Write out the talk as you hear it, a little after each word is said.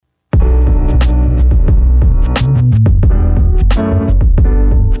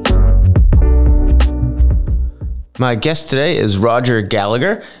My guest today is Roger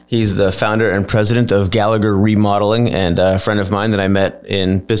Gallagher. He's the founder and president of Gallagher Remodeling and a friend of mine that I met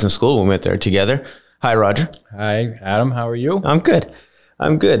in business school. We went there together. Hi, Roger. Hi, Adam. How are you? I'm good.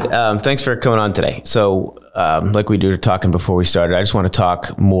 Thanks for coming on today. So like we were talking before we started, I just want to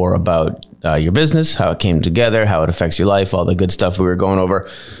talk more about your business, how it came together, how it affects your life, all the good stuff we were going over.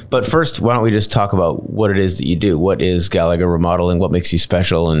 But first, why don't we just talk about what it is that you do? What is Gallagher Remodeling? What makes you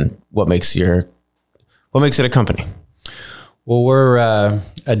special, and what makes it a company? Well, we're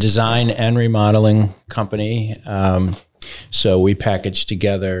a design and remodeling company. So we package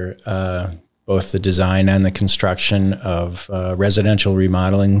together both the design and the construction of residential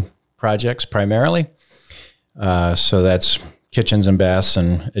remodeling projects primarily. So that's kitchens and baths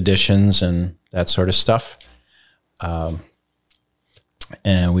and additions and that sort of stuff. And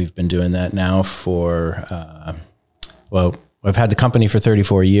we've been doing that now for, I've had the company for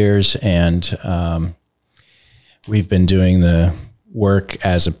 34 years, and we've been doing the work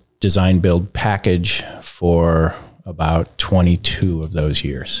as a design build package for about 22 of those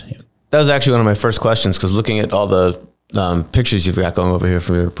years. Yeah. That was actually one of my first questions, because looking at all the pictures you've got going over here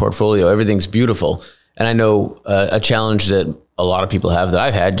from your portfolio, everything's beautiful. And I know a challenge that a lot of people have, that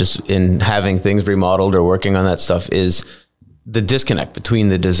I've had just in having things remodeled or working on that stuff, is the disconnect between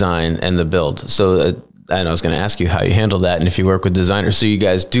the design and the build. So and I was going to ask you how you handle that, and if you work with designers. So you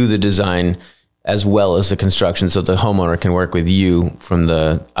guys do the design as well as the construction, so the homeowner can work with you from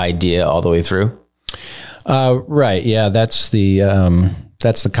the idea all the way through? Right. Yeah, that's the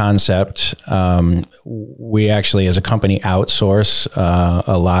concept. We actually, as a company, outsource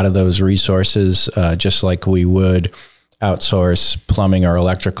a lot of those resources, just like we would outsource plumbing or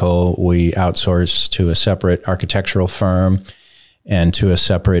electrical. We outsource to a separate architectural firm and to a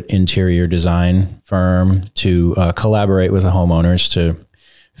separate interior design firm to collaborate with the homeowners to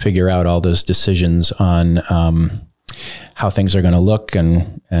figure out all those decisions on how things are going to look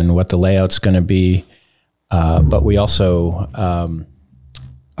and what the layout's going to be. But we also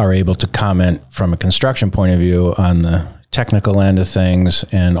are able to comment from a construction point of view on the technical end of things,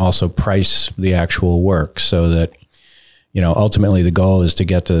 and also price the actual work, so that, ultimately the goal is to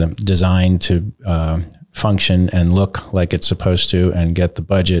get the design to function and look like it's supposed to, and get the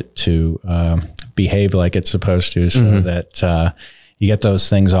budget to behave like it's supposed to, so that you get those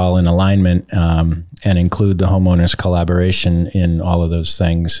things all in alignment, and include the homeowner's collaboration in all of those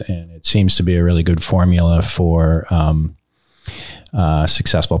things. And it seems to be a really good formula for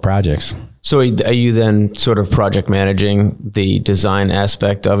successful projects. So are you then sort of project managing the design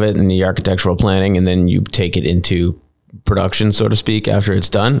aspect of it and the architectural planning, and then you take it into production, so to speak, after it's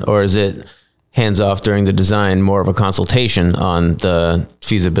done? Or is it hands off during the design, more of a consultation on the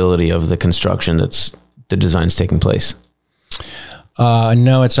feasibility of the construction that's the design's taking place?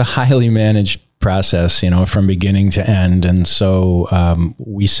 No, it's a highly managed process, from beginning to end. And so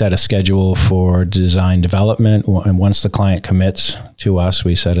we set a schedule for design development. And once the client commits to us,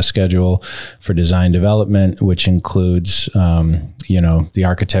 we set a schedule for design development, which includes, the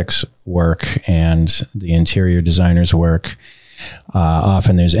architect's work and the interior designer's work.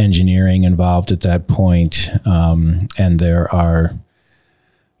 Often there's engineering involved at that point. And there are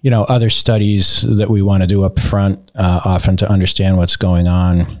other studies that we want to do up front, often to understand what's going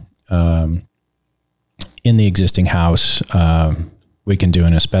on in the existing house. We can do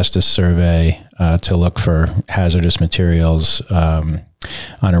an asbestos survey to look for hazardous materials. On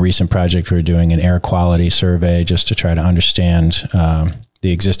a recent project, we were doing an air quality survey just to try to understand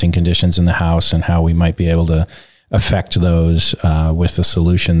the existing conditions in the house and how we might be able to affect those with the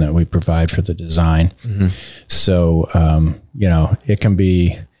solution that we provide for the design. Mm-hmm. So, it can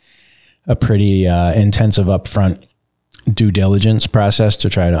be a pretty intensive upfront due diligence process to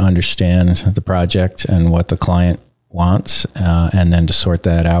try to understand the project and what the client wants, and then to sort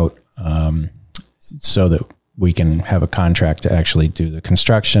that out so that we can have a contract to actually do the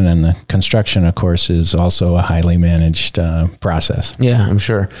construction. And the construction, of course, is also a highly managed process. Yeah, I'm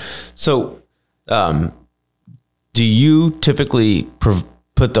sure. So do you typically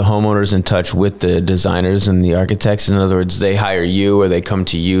put the homeowners in touch with the designers and the architects? In other words, they hire you, or they come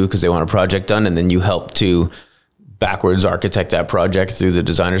to you because they want a project done, and then you help to backwards architect that project through the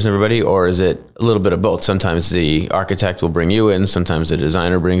designers and everybody? Or is it a little bit of both? Sometimes the architect will bring you in, sometimes the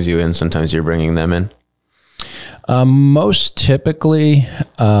designer brings you in, sometimes you're bringing them in. Most typically,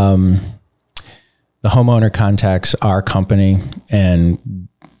 the homeowner contacts our company, and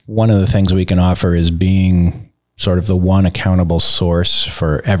one of the things we can offer is being sort of the one accountable source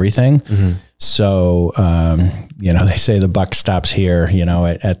for everything. Mm-hmm. So, they say the buck stops here,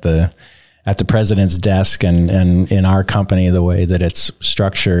 at at the president's desk and in our company, the way that it's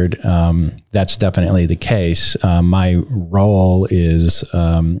structured, that's definitely the case. My role is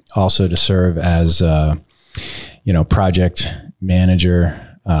also to serve as, project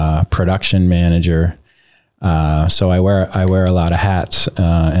manager, production manager. So I wear a lot of hats,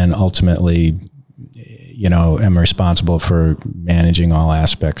 and ultimately, am responsible for managing all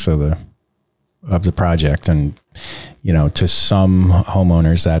aspects of the project. And, to some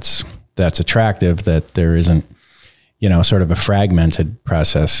homeowners, that's attractive, that there isn't, sort of a fragmented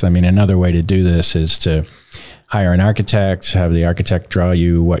process. I mean, another way to do this is to hire an architect, have the architect draw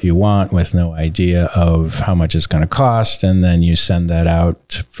you what you want with no idea of how much it's going to cost. And then you send that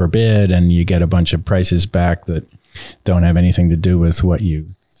out for bid and you get a bunch of prices back that don't have anything to do with what you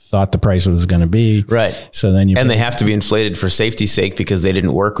thought the price was going to be. Right. So then they have to be inflated for safety's sake because they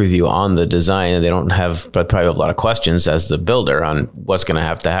didn't work with you on the design, and they don't have, but probably have a lot of questions as the builder on what's going to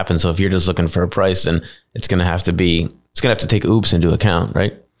have to happen. So if you're just looking for a price, then it's going to have to take oops into account,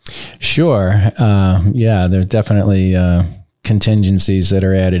 right? Sure. Yeah, there are definitely contingencies that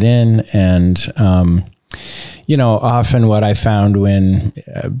are added in. And, often what I found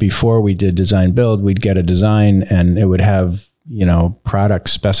before we did design build, we'd get a design and it would have,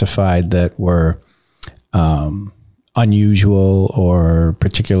 products specified that were unusual or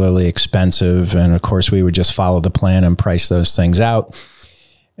particularly expensive. And of course, we would just follow the plan and price those things out,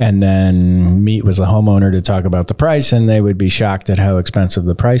 and then meet with the homeowner to talk about the price, and they would be shocked at how expensive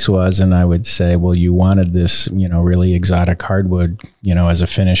the price was. And I would say, well, you wanted this, really exotic hardwood, as a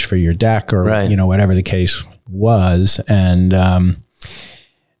finish for your deck, or, right, whatever the case was. And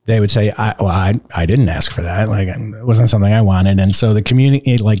they would say, I didn't ask for that. Like, it wasn't something I wanted. And so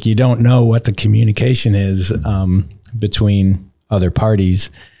you don't know what the communication is between other parties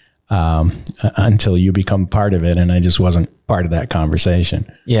until you become part of it. And I just wasn't part of that conversation.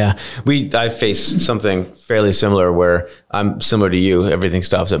 Yeah. I faced something fairly similar where I'm similar to you. Everything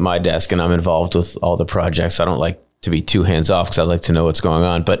stops at my desk and I'm involved with all the projects. I don't like to be too hands off because I like to know what's going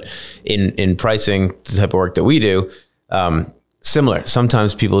on. But in pricing the type of work that we do, similar.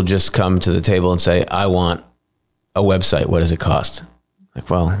 Sometimes people just come to the table and say, I want a website. What does it cost?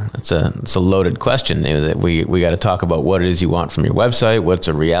 Like, well, it's a loaded question. We got to talk about what it is you want from your website. What's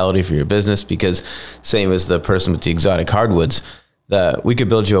a reality for your business? Because same as the person with the exotic hardwoods, we could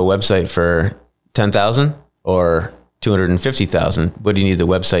build you a website for $10,000 or $250,000. What do you need the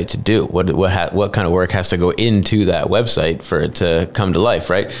website to do? What kind of work has to go into that website for it to come to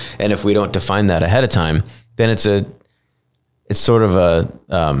life, right? And if we don't define that ahead of time, then it's sort of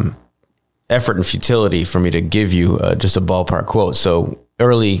a effort and futility for me to give you just a ballpark quote. So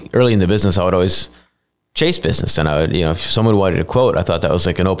early in the business, I would always chase business, and I would, if someone wanted a quote, I thought that was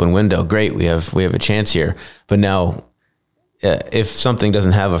like an open window. Great, we have a chance here. But now, if something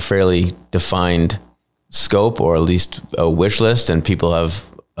doesn't have a fairly defined scope, or at least a wish list, and people have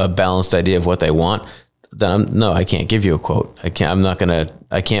a balanced idea of what they want, then I can't give you a quote. I can't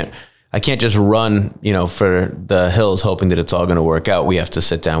just run, for the hills hoping that it's all going to work out. We have to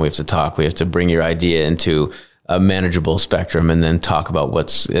sit down. We have to talk. We have to bring your idea into a manageable spectrum and then talk about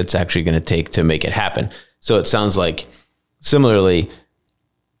what it's actually going to take to make it happen. So it sounds like similarly,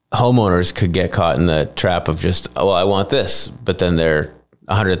 homeowners could get caught in the trap of just, I want this, but then they're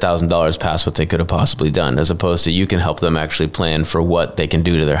 $100,000 past what they could have possibly done, as opposed to you can help them actually plan for what they can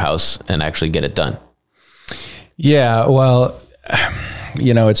do to their house and actually get it done. Yeah. Well,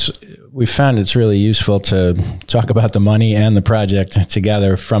 we found it's really useful to talk about the money and the project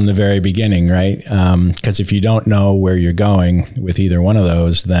together from the very beginning, right? Because if you don't know where you're going with either one of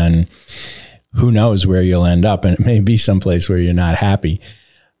those, then who knows where you'll end up, and it may be someplace where you're not happy.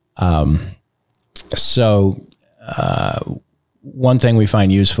 So one thing we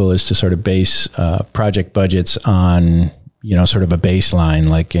find useful is to sort of base project budgets on, sort of a baseline,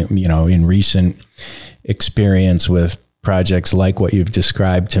 like, in recent experience with projects like what you've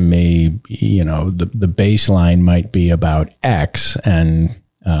described to me, the baseline might be about X. And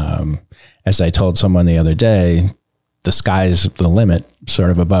as I told someone the other day, the sky's the limit,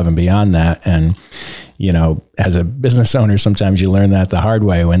 sort of above and beyond that. And, as a business owner, sometimes you learn that the hard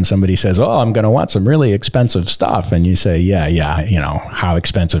way when somebody says, oh, I'm going to want some really expensive stuff. And you say, yeah, how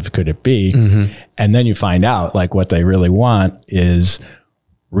expensive could it be? Mm-hmm. And then you find out like what they really want is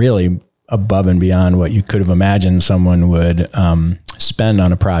really above and beyond what you could have imagined someone would spend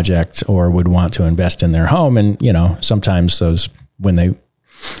on a project or would want to invest in their home. And, sometimes when they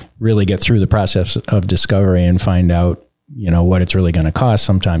really get through the process of discovery and find out, what it's really going to cost,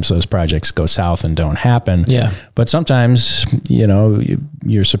 sometimes those projects go south and don't happen. Yeah. But sometimes,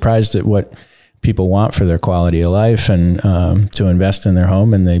 you're surprised at what people want for their quality of life and to invest in their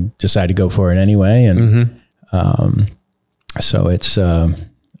home, and they decide to go for it anyway. And so it's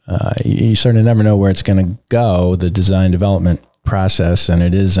you sort of never know where it's going to go, the design development process, and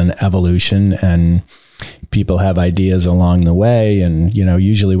it is an evolution, and people have ideas along the way. And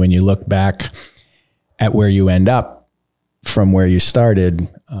usually when you look back at where you end up from where you started,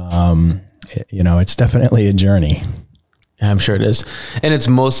 it's definitely a journey. I'm sure it is. And it's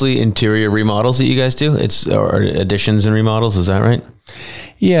mostly interior remodels that you guys do? Or additions and remodels, is that right?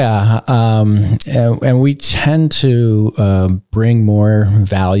 Yeah. And we tend to bring more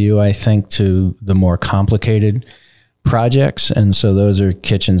value, I think, to the more complicated projects. And so those are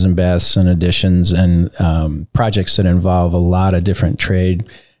kitchens and baths and additions and projects that involve a lot of different trade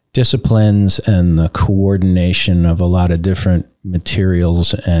disciplines and the coordination of a lot of different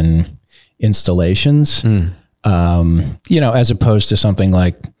materials and installations. As opposed to something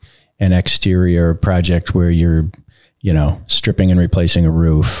like an exterior project where you're, stripping and replacing a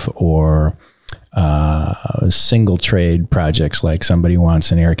roof, or single trade projects like somebody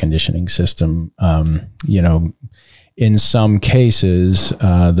wants an air conditioning system. In some cases,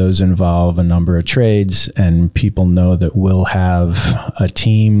 those involve a number of trades, and people know that we'll have a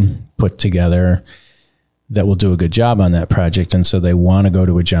team put together that will do a good job on that project. And so they want to go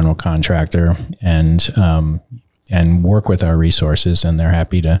to a general contractor and work with our resources, and they're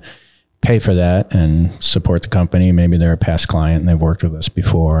happy to pay for that and support the company. Maybe they're a past client and they've worked with us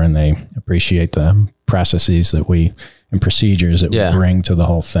before, and they appreciate the processes and procedures that we bring to the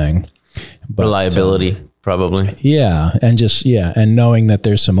whole thing. But, reliability, probably. Yeah. And knowing that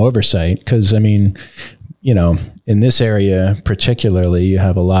there's some oversight, because in this area particularly, you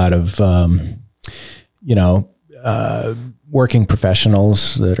have a lot of, working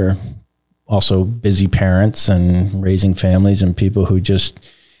professionals that are also busy parents and raising families, and people who just,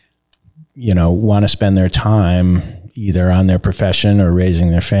 want to spend their time either on their profession or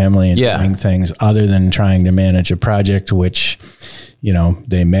raising their family and doing things other than trying to manage a project, which,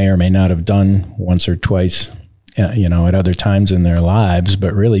 they may or may not have done once or twice, at other times in their lives,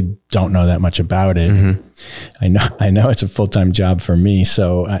 but really don't know that much about it. I know it's a full-time job for me.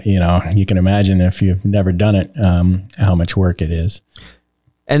 So, you can imagine if you've never done it, how much work it is.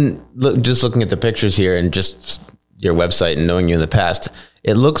 And just looking at the pictures here and just your website and knowing you in the past,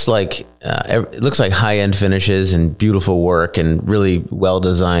 it looks like high-end finishes and beautiful work and really well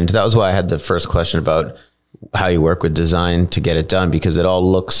designed. That was why I had the first question about how you work with design to get it done, because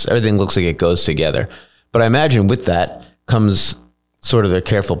everything looks like it goes together. But I imagine with that comes sort of the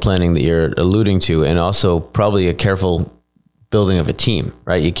careful planning that you're alluding to, and also probably a careful building of a team,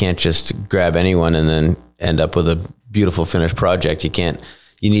 right? You can't just grab anyone and then end up with a beautiful finished project.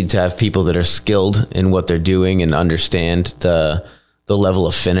 You need to have people that are skilled in what they're doing and understand the level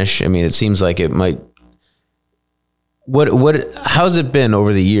of finish. I mean, it seems like it might, how's it been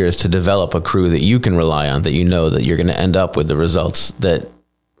over the years to develop a crew that you can rely on, that that you're going to end up with the results that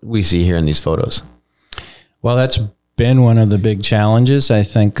we see here in these photos? Well, that's been one of the big challenges, I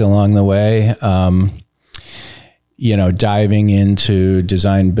think, along the way. Diving into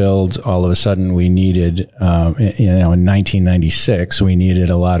design build, all of a sudden we needed, in 1996, we needed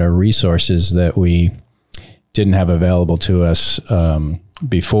a lot of resources that we didn't have available to us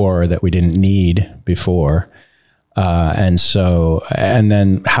before, that we didn't need before. And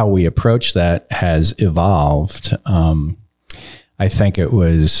then how we approach that has evolved. I think it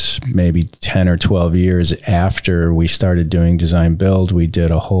was maybe 10 or 12 years after we started doing design build, we did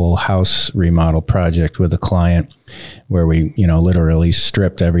a whole house remodel project with a client where we, literally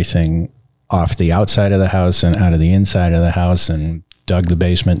stripped everything off the outside of the house and out of the inside of the house and dug the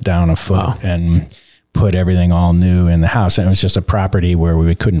basement down a foot and put everything all new in the house. And it was just a property where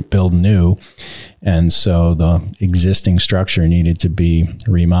we couldn't build new. And so the existing structure needed to be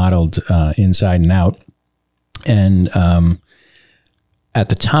remodeled inside and out. And at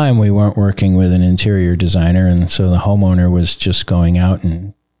the time, we weren't working with an interior designer, and so the homeowner was just going out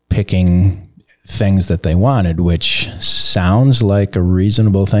and picking things that they wanted, which sounds like a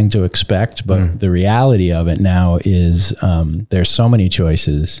reasonable thing to expect, but the reality of it now is there's so many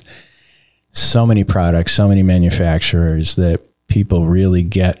choices, so many products, so many manufacturers that people really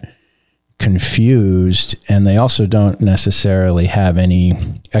get confused, and they also don't necessarily have any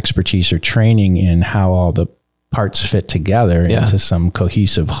expertise or training in how all the parts fit together into some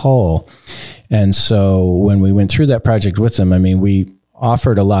cohesive whole. And so when we went through that project with them, we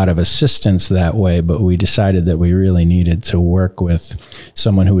offered a lot of assistance that way, but we decided that we really needed to work with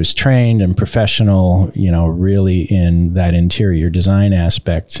someone who was trained and professional, really in that interior design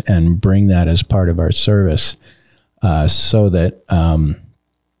aspect, and bring that as part of our service, so that,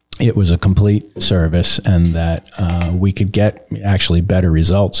 it was a complete service, and that we could get actually better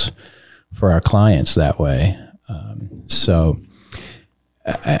results for our clients that way. So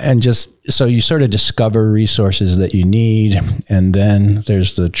you sort of discover resources that you need, and then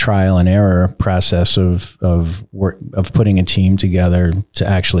there's the trial and error process of putting a team together to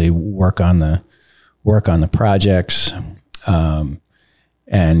actually work on the projects.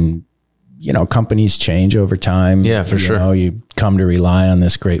 And companies change over time. Yeah, for sure. You come to rely on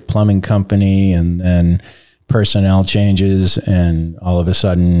this great plumbing company, and then personnel changes, and all of a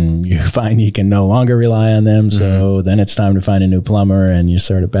sudden you find you can no longer rely on them. So then it's time to find a new plumber, and you're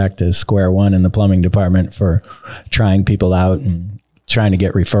sort of back to square one in the plumbing department for trying people out and trying to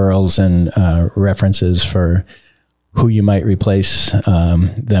get referrals and references for who you might replace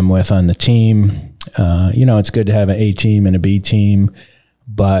them with on the team. It's good to have an A team and a B team,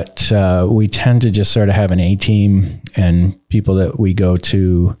 but we tend to just sort of have an A team and people that we go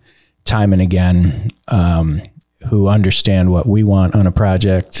to time and again, who understand what we want on a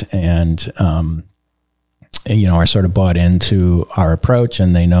project and are sort of bought into our approach,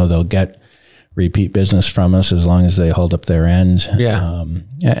 and they know they'll get repeat business from us as long as they hold up their end. Yeah.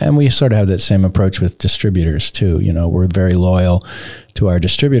 And we sort of have that same approach with distributors too. We're very loyal to our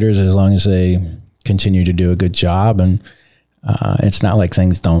distributors as long as they continue to do a good job. And it's not like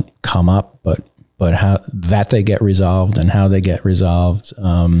things don't come up, but how that they get resolved and how they get resolved,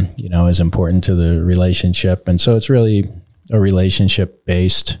 is important to the relationship. And so it's really a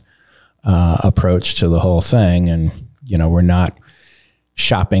relationship-based approach to the whole thing. And, we're not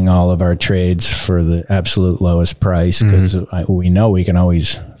shopping all of our trades for the absolute lowest price, because we know we can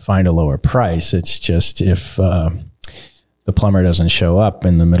always find a lower price. It's just if the plumber doesn't show up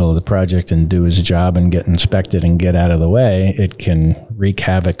in the middle of the project and do his job and get inspected and get out of the way, it can wreak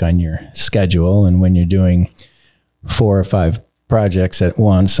havoc on your schedule. And when you're doing 4 or 5 projects at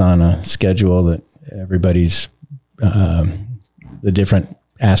once on a schedule that everybody's, the different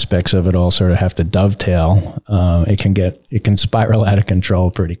aspects of it all sort of have to dovetail, it can spiral out of control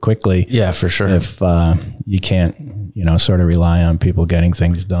pretty quickly. Yeah, for sure. If you can't, sort of rely on people getting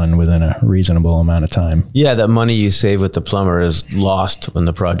things done within a reasonable amount of time. Yeah, that money you save with the plumber is lost when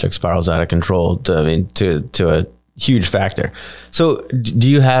the project spirals out of control. To a huge factor. So, do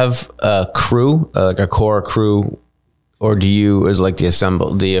you have a crew, like a core crew, or is like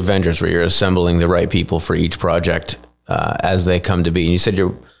the Avengers, where you're assembling the right people for each project as they come to be? And you said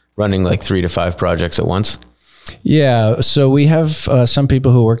you're running like 3 to 5 projects at once. Yeah. So we have some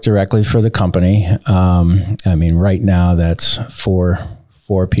people who work directly for the company. Right now that's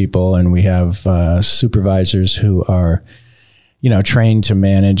four people, and we have supervisors who are, trained to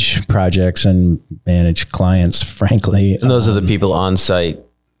manage projects and manage clients, frankly. And those are the people on site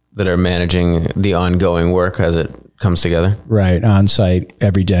that are managing the ongoing work as it comes together. Right. On site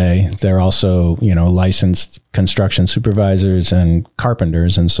every day. They're also, licensed construction supervisors and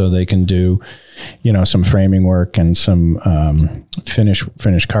carpenters. And so they can do, some framing work and some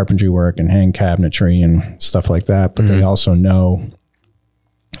finished carpentry work and hang cabinetry and stuff like that. But they also know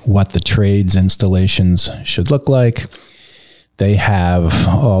what the trades installations should look like. They have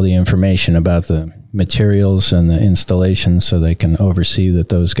all the information about the materials and the installation, so they can oversee that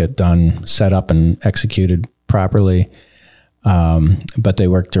those get done, set up and executed properly. But they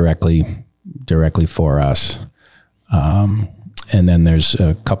work directly for us. And then there's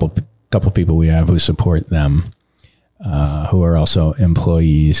a couple people we have who support them, who are also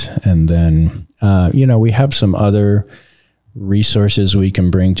employees. And then, we have some other resources we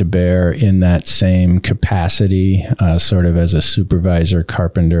can bring to bear in that same capacity, sort of as a supervisor,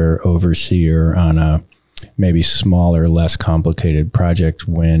 carpenter, overseer on a maybe smaller, less complicated project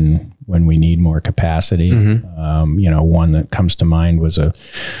when we need more capacity. One that comes to mind was a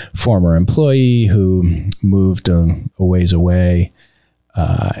former employee who moved a ways away,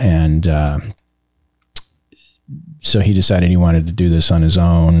 and so he decided he wanted to do this on his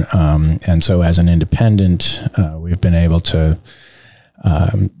own. And so as an independent, we've been able to,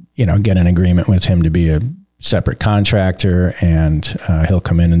 get an agreement with him to be a separate contractor, and he'll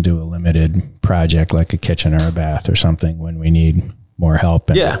come in and do a limited project like a kitchen or a bath or something when we need more help.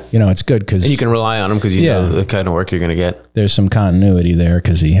 And, it's good because you can rely on him because you know the kind of work you're going to get. There's some continuity there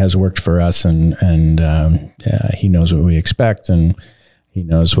because he has worked for us, and he knows what we expect, and he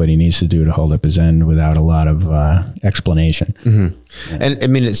knows what he needs to do to hold up his end without a lot of explanation. Yeah. And I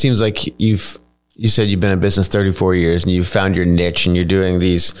mean, it seems like you said you've been in business 34 years and you've found your niche, and you're doing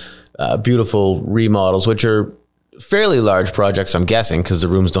these beautiful remodels, which are fairly large projects, I'm guessing, because the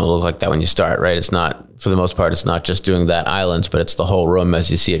rooms don't look like that when you start, right? It's not, for the most part, it's not just doing that island, but it's the whole room as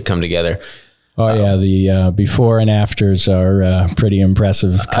you see it come together. Oh yeah, the before and afters are pretty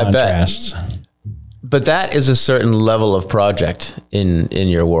impressive contrasts. But that is a certain level of project in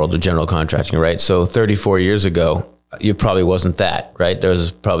your world of general contracting, right? So 34 years ago, you probably wasn't that, right? There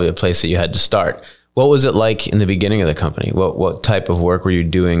was probably a place that you had to start. What was it like in the beginning of the company? What type of work were you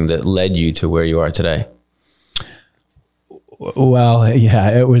doing that led you to where you are today? Well,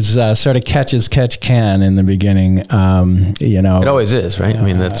 yeah, it was sort of catch as catch can in the beginning. It always is, right? I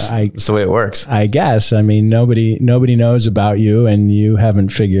mean, that's the way it works. I guess. I mean, nobody knows about you, and you haven't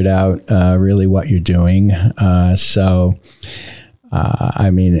figured out really what you're doing. So,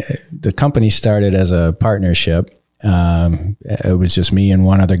 the company started as a partnership. It was just me and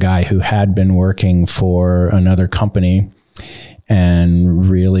one other guy who had been working for another company. And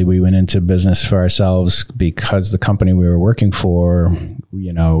really, we went into business for ourselves because the company we were working for,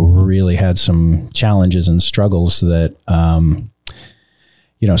 really had some challenges and struggles that,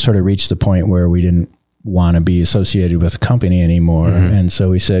 sort of reached the point where we didn't want to be associated with the company anymore. Mm-hmm. And so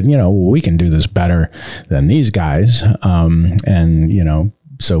we said, we can do this better than these guys.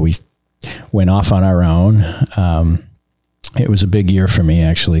 So we went off on our own. It was a big year for me,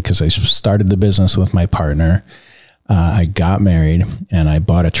 actually, because I started the business with my partner. I got married and I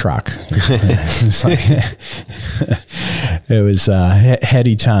bought a truck. It was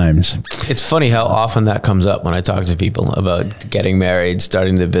heady times. It's funny how often that comes up when I talk to people about getting married,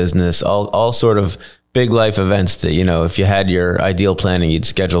 starting the business, all sort of big life events that, if you had your ideal planning, you'd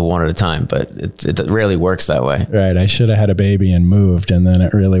schedule one at a time, but it rarely works that way. Right. I should have had a baby and moved, and then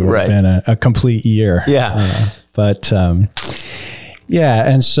it really would have been a complete year. Yeah.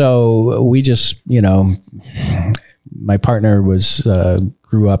 And so we just, my partner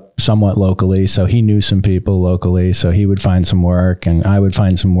grew up somewhat locally, so he knew some people locally, so he would find some work and I would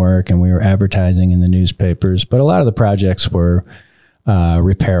find some work, and we were advertising in the newspapers. But a lot of the projects were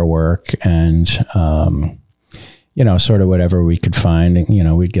repair work and, sort of whatever we could find.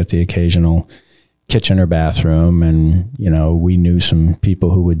 We'd get the occasional kitchen or bathroom, and, we knew some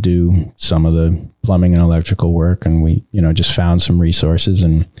people who would do some of the plumbing and electrical work, and we, just found some resources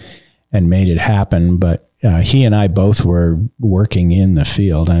and made it happen. But he and I both were working in the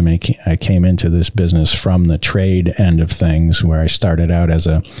field. I mean, I came into this business from the trade end of things, where I started out as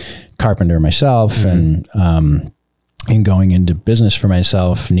a carpenter myself, mm-hmm. and in going into business for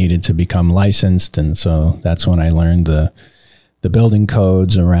myself, needed to become licensed. And so that's when I learned the building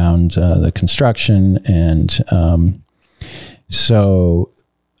codes around the construction. And so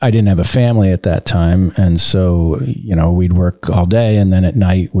I didn't have a family at that time. And so, we'd work all day, and then at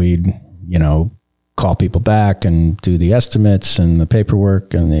night we'd, call people back and do the estimates and the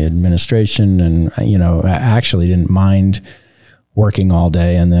paperwork and the administration. And, I actually didn't mind working all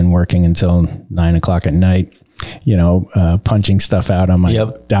day and then working until 9 o'clock at night, punching stuff out on my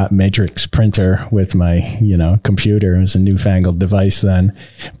dot matrix printer with my, computer. It was a newfangled device then,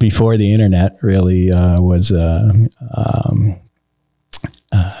 before the internet really was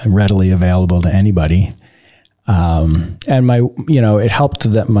readily available to anybody. And it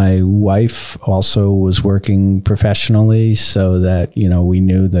helped that my wife also was working professionally, so that, we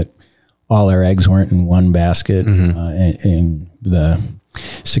knew that all our eggs weren't in one basket, mm-hmm. In the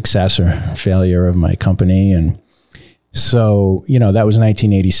success or failure of my company. And so, that was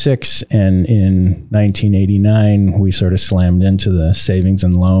 1986. And in 1989, we sort of slammed into the savings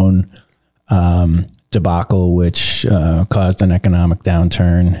and loan debacle, which caused an economic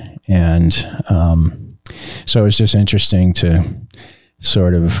downturn. And so it's just interesting to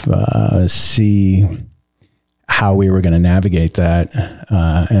sort of see how we were going to navigate that.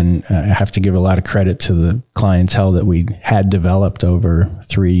 And I have to give a lot of credit to the clientele that we had developed over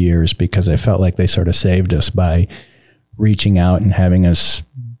 3 years, because I felt like they sort of saved us by reaching out and having us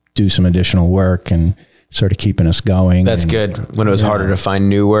do some additional work and sort of keeping us going. That's good. When it was harder to find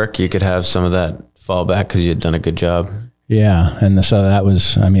new work, you could have some of that fall back because you had done a good job. Yeah. And so that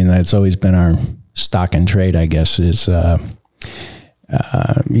was, that's always been our stock and trade, I guess, is,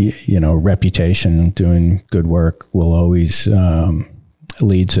 reputation. Doing good work will always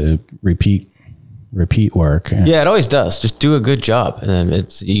lead to repeat work. Yeah, it always does. Just do a good job, and then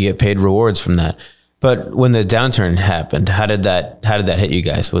you get paid rewards from that. But when the downturn happened, how did that hit you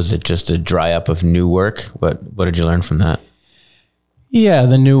guys? Was it just a dry up of new work? What did you learn from that? Yeah,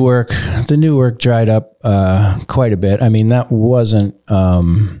 the new work dried up quite a bit. That wasn't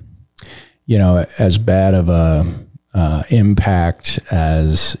as bad of a impact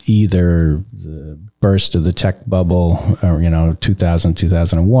as either the burst of the tech bubble, or 2000,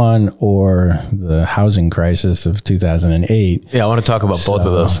 2001, or the housing crisis of 2008. Yeah, I want to talk about both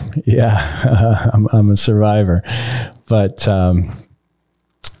of those. Yeah, I'm a survivor, but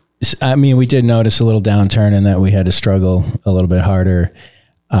I mean, we did notice a little downturn in that we had to struggle a little bit harder.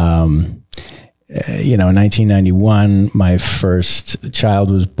 In 1991, my first child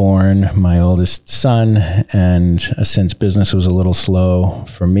was born, my oldest son, and since business was a little slow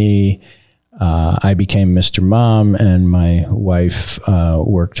for me, I became Mr. Mom, and my wife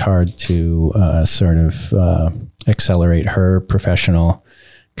worked hard to accelerate her professional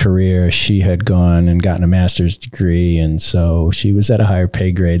career. She had gone and gotten a master's degree, and so she was at a higher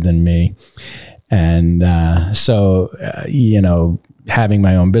pay grade than me. And having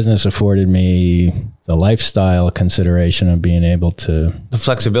my own business afforded me the lifestyle consideration of being able to... The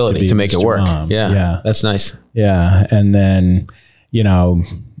flexibility to make Mr. it work. Yeah. That's nice. Yeah. And then,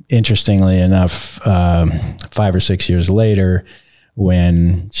 interestingly enough, 5 or 6 years later,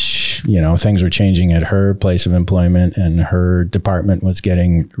 when things were changing at her place of employment and her department was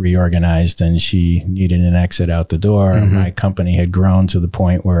getting reorganized and she needed an exit out the door, my company had grown to the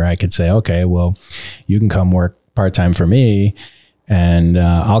point where I could say, okay, well, you can come work part-time for me and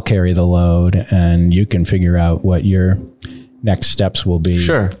I'll carry the load and you can figure out what your next steps will be.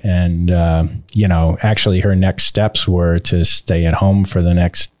 Sure. And, actually her next steps were to stay at home for the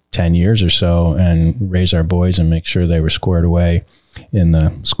next 10 years or so and raise our boys and make sure they were squared away in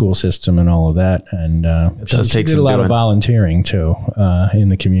the school system and all of that. And she did a lot of volunteering too in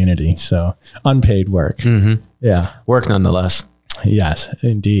the community. So unpaid work. Yeah. Work nonetheless. Yes,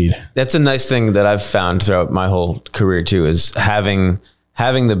 indeed. That's a nice thing that I've found throughout my whole career too, is having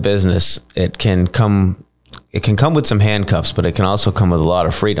the business. It can come with some handcuffs, but it can also come with a lot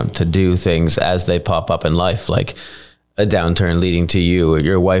of freedom to do things as they pop up in life, like a downturn leading to you or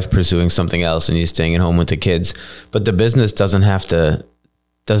your wife pursuing something else and you staying at home with the kids. But the business doesn't have to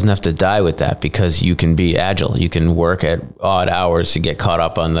die with that, because you can be agile. You can work at odd hours to get caught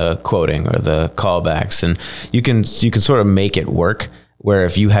up on the quoting or the callbacks, and you can sort of make it work. Where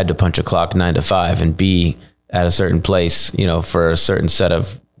if you had to punch a clock 9 to 5 and be at a certain place, for a certain set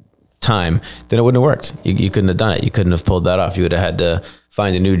of time, then it wouldn't have worked. You couldn't have done it. You couldn't have pulled that off. You would have had to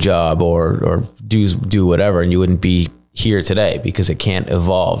find a new job or do whatever, and you wouldn't be here today, because it can't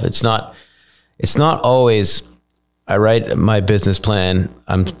evolve. It's not always, I write my business plan,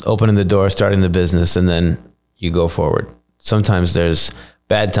 I'm opening the door, starting the business, and then you go forward. Sometimes there's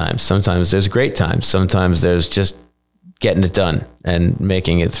bad times. Sometimes there's great times. Sometimes there's just getting it done and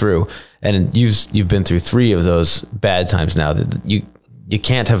making it through. And you've been through 3 of those bad times now that you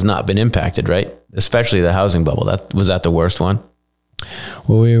can't have not been impacted, right? Especially the housing bubble. Was that the worst one?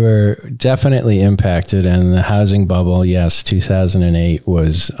 Well, we were definitely impacted, and the housing bubble, yes, 2008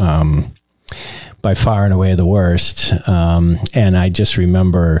 was by far and away the worst. And I just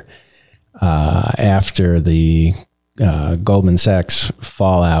remember after the Goldman Sachs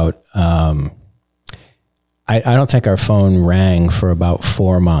fallout, I don't think our phone rang for about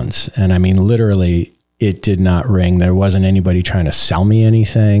 4 months. And I mean, literally, it did not ring. There wasn't anybody trying to sell me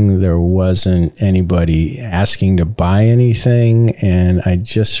anything. There wasn't anybody asking to buy anything. And I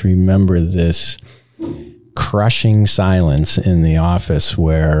just remember this crushing silence in the office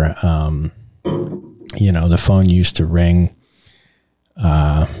where, the phone used to ring,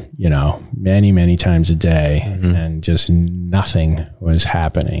 many, many times a day, and just nothing was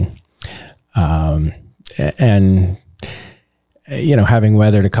happening. And having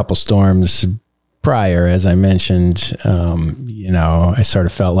weathered a couple storms prior, as I mentioned, I sort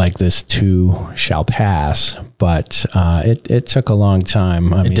of felt like this too shall pass, but it took a long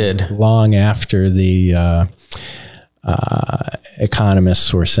time. It did. Long after the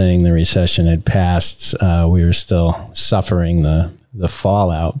economists were saying the recession had passed, we were still suffering the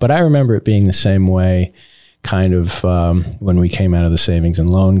fallout. But I remember it being the same way kind of when we came out of the savings and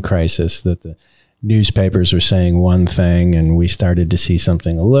loan crisis, that the newspapers were saying one thing and we started to see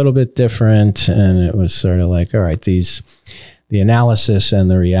something a little bit different. And it was sort of like, all right, the analysis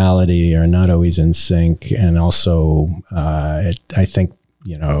and the reality are not always in sync. And also, I think,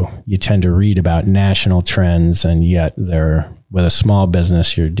 you tend to read about national trends, and yet with a small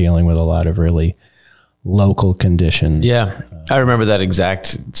business, you're dealing with a lot of really local conditions. Yeah. I remember that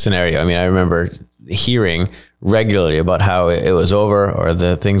exact scenario. I mean, I remember hearing regularly about how it was over, or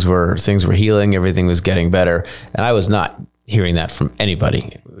the things were healing, everything was getting better. And I was not hearing that from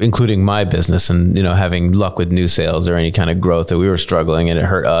anybody, including my business, and, having luck with new sales or any kind of growth, that we were struggling, and it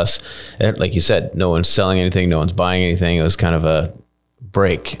hurt us. Like you said, no one's selling anything, no one's buying anything. It was kind of an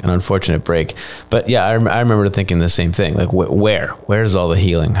unfortunate break. But yeah, I remember thinking the same thing. Like, where's all the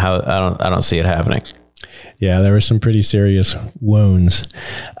healing? I don't see it happening. Yeah, there were some pretty serious wounds.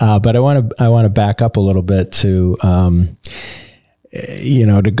 But I want to back up a little bit to, to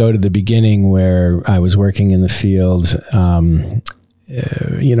go to the beginning where I was working in the field.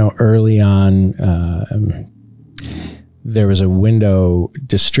 early on, there was a window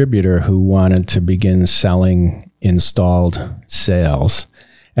distributor who wanted to begin selling installed sales.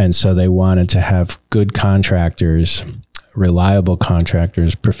 And so they wanted to have good contractors, reliable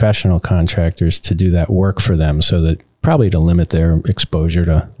contractors, professional contractors to do that work for them, so that probably to limit their exposure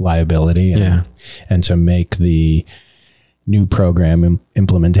to liability and to make the new program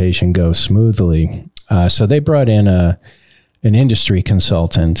implementation go smoothly. So they brought in an industry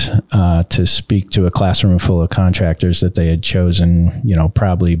consultant to speak to a classroom full of contractors that they had chosen,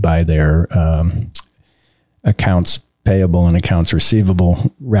 probably by their accounts payable and accounts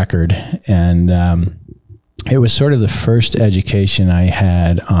receivable record. And it was sort of the first education I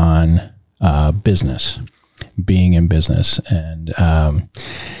had on business, being in business. And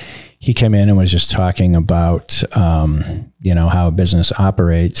he came in and was just talking about, how a business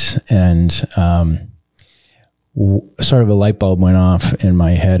operates. And sort of a light bulb went off in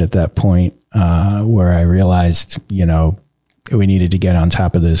my head at that point, where I realized, we needed to get on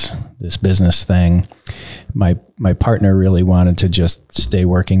top of this business thing. My partner really wanted to just stay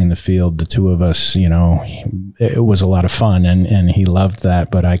working in the field. The two of us, it was a lot of fun, and he loved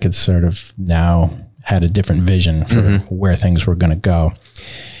that, but I could sort of now had a different vision for where things were going to go.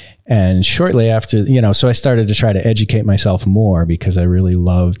 And shortly after, so I started to try to educate myself more, because I really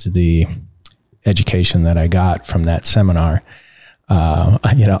loved the education that I got from that seminar.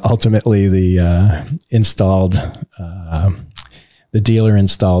 Ultimately the the dealer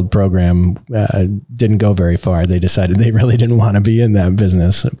installed program didn't go very far. They decided they really didn't want to be in that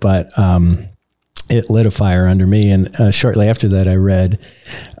business, but it lit a fire under me. And shortly after that, I read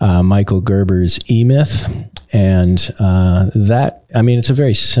Michael Gerber's E-Myth. And it's a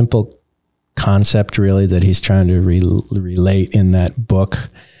very simple concept, really, that he's trying to relate in that book.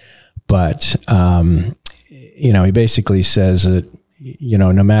 But, he basically says that,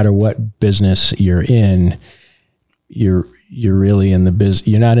 no matter what business you're in, you're really in the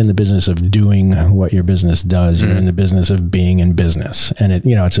you're not in the business of doing what your business does. You're in the business of being in business. And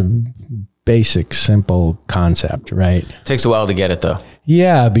it's a basic, simple concept, right? Takes a while to get it, though.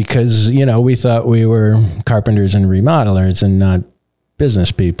 Yeah, because, we thought we were carpenters and remodelers and not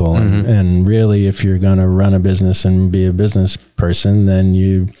business people. And really, if you're going to run a business and be a business person, then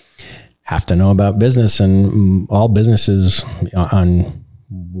you have to know about business. And all businesses on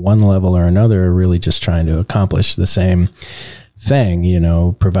one level or another are really just trying to accomplish the same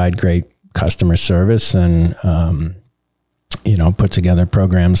thing, provide great customer service and, put together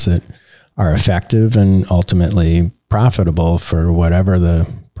programs that are effective and ultimately profitable for whatever the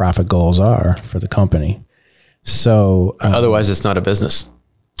profit goals are for the company. So otherwise it's not a business.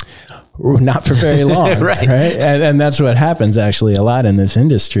 Not for very long. right. And that's what happens actually a lot in this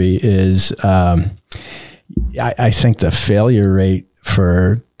industry is, I think the failure rate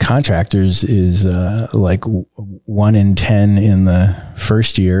for contractors is like 1 in 10 in the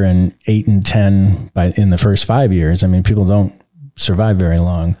first year and 8 in 10 in the first 5 years. I mean, people don't survive very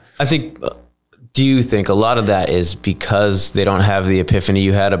long. I think, do you think a lot of that is because they don't have the epiphany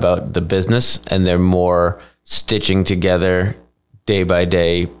you had about the business and they're more stitching together day by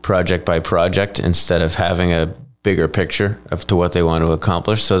day, project by project, instead of having a bigger picture of to what they want to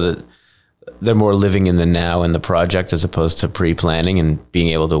accomplish, so that they're more living in the now and the project as opposed to pre-planning and being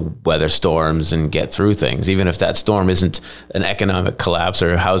able to weather storms and get through things. Even if that storm isn't an economic collapse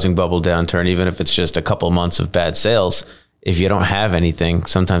or a housing bubble downturn, even if it's just a couple months of bad sales, if you don't have anything,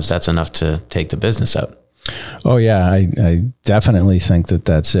 sometimes that's enough to take the business out. Oh yeah, I definitely think that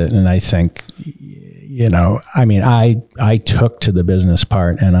that's it. And I think, I took to the business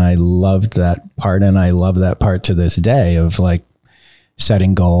part and I loved that part. And I love that part to this day of like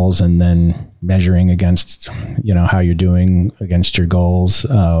setting goals and then measuring against, how you're doing against your goals,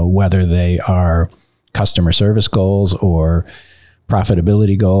 whether they are customer service goals or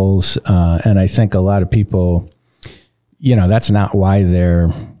profitability goals. And I think a lot of people, that's not why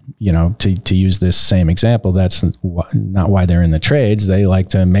they're, to use this same example, that's not why they're in the trades. They like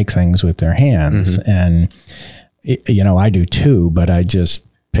to make things with their hands. And, I do too, but I just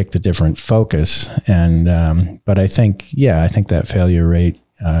picked a different focus. And, but I think that failure rate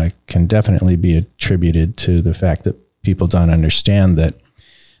can definitely be attributed to the fact that people don't understand that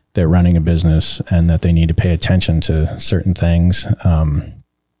they're running a business and that they need to pay attention to certain things. A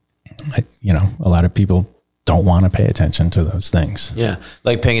lot of people don't want to pay attention to those things. Yeah.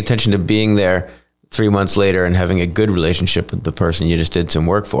 Like paying attention to being there 3 months later and having a good relationship with the person you just did some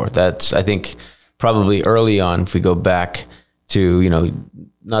work for. That's, I think, probably early on, if we go back to,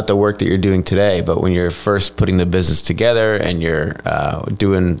 not the work that you're doing today, but when you're first putting the business together and you're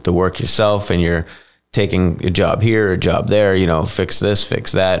doing the work yourself and you're taking a job here, a job there, fix this,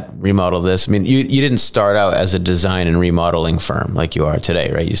 fix that, remodel this. I mean, you didn't start out as a design and remodeling firm like you are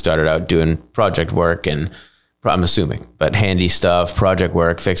today, right? You started out doing project work and, I'm assuming, but handy stuff, project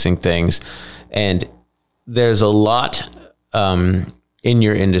work, fixing things. And there's a lot in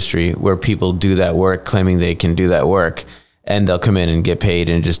your industry where people do that work claiming they can do that work, and they'll come in and get paid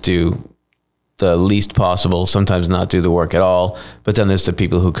and just do the least possible, sometimes not do the work at all. But then there's the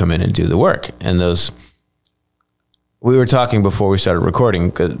people who come in and do the work. And we were talking before we started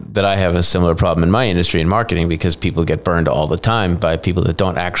recording that I have a similar problem in my industry in marketing, because people get burned all the time by people that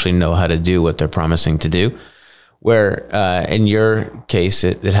don't actually know how to do what they're promising to do. Where in your case,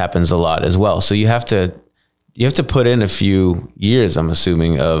 it happens a lot as well. So you have to put in a few years, I'm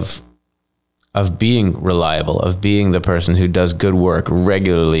assuming, of being reliable, of being the person who does good work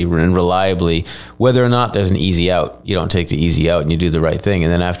regularly and reliably, whether or not there's an easy out. You don't take the easy out and you do the right thing.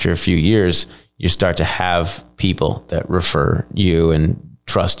 And then after a few years, you start to have people that refer you and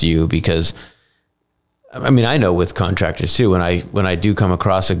trust you, because I mean, I know with contractors too, when I do come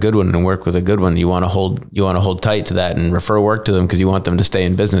across a good one and work with a good one, you want to hold tight to that and refer work to them, because you want them to stay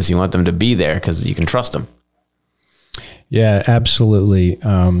in business. You want them to be there because you can trust them. Yeah, absolutely.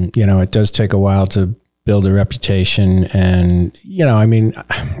 It does take a while to build a reputation. And, I mean,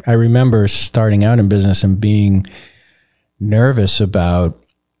 I remember starting out in business and being nervous about,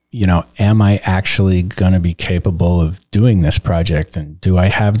 am I actually going to be capable of doing this project? And do I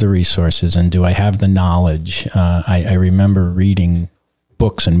have the resources? And do I have the knowledge? I remember reading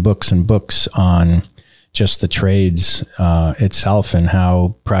books and books and books on just the trades itself and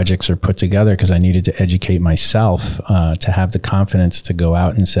how projects are put together, because I needed to educate myself to have the confidence to go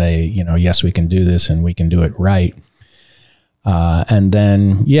out and say, yes, we can do this and we can do it right. And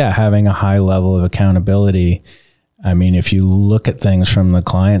then, having a high level of accountability. I mean, if you look at things from the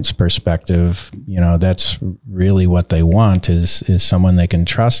client's perspective, that's really what they want is someone they can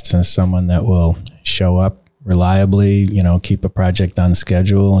trust, and someone that will show up reliably, keep a project on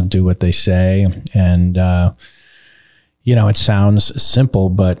schedule and do what they say. And, it sounds simple,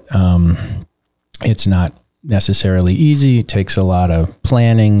 but it's not necessarily easy. It takes a lot of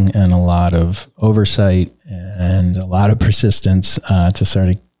planning and a lot of oversight and a lot of persistence to sort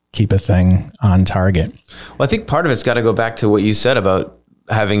of keep a thing on target. Well, I think part of it's got to go back to what you said about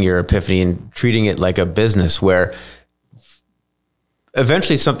having your epiphany and treating it like a business, where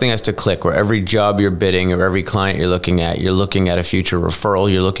eventually something has to click, where every job you're bidding or every client you're looking at a future referral.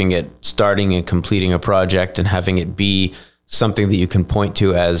 You're looking at starting and completing a project and having it be something that you can point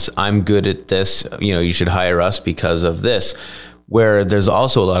to as, I'm good at this, you should hire us because of this. Where there's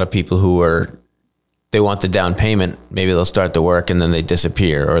also a lot of people who they want the down payment. Maybe they'll start the work and then they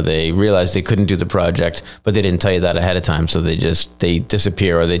disappear, or they realize they couldn't do the project, but they didn't tell you that ahead of time. So they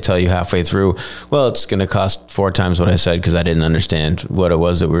disappear, or they tell you halfway through, well, it's going to cost 4 times what I said because I didn't understand what it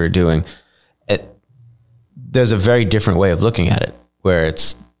was that we were doing. There's a very different way of looking at it, where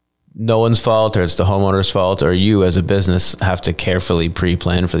it's no one's fault, or it's the homeowner's fault, or you as a business have to carefully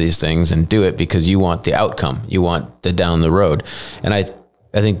pre-plan for these things and do it because you want the outcome. You want the down the road. And I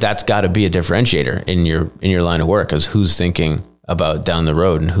think that's got to be a differentiator in your line of work, is who's thinking about down the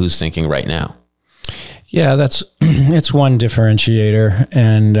road and who's thinking right now. Yeah, it's one differentiator.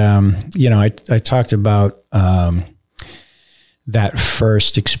 And, I talked about that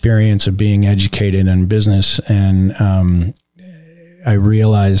first experience of being educated in business. And I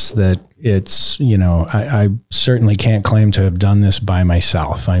realized that it's, I certainly can't claim to have done this by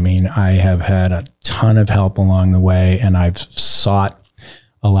myself. I mean, I have had a ton of help along the way, and I've sought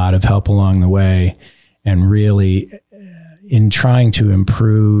a lot of help along the way, and really in trying to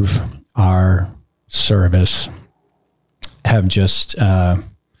improve our service, have just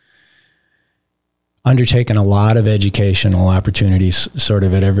undertaken a lot of educational opportunities sort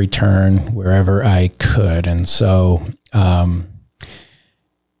of at every turn wherever I could. And so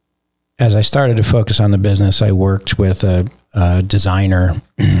as I started to focus on the business, I worked with a designer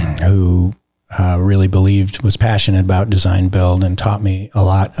who really was passionate about design build, and taught me a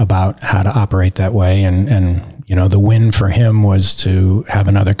lot about how to operate that way. And the win for him was to have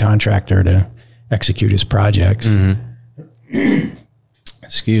another contractor to execute his projects. Mm-hmm.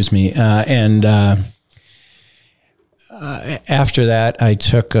 Excuse me. After that, I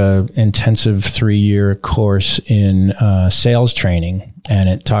took an intensive 3-year course in sales training, and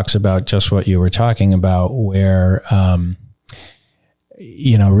it talks about just what you were talking about, where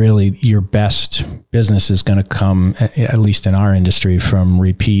really your best business is going to come, at least in our industry, from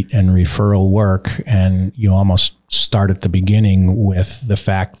repeat and referral work. And you almost start at the beginning with the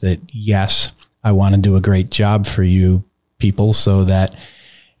fact that, yes, I want to do a great job for you people, so that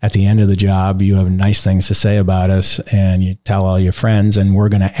at the end of the job, you have nice things to say about us and you tell all your friends, and we're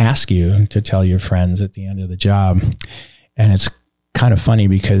going to ask you to tell your friends at the end of the job. And it's kind of funny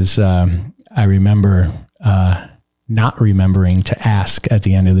because I remember not remembering to ask at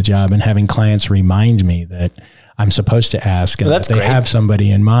the end of the job and having clients remind me that I'm supposed to ask and that they have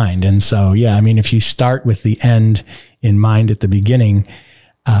somebody in mind. And so, yeah, I mean, if you start with the end in mind at the beginning,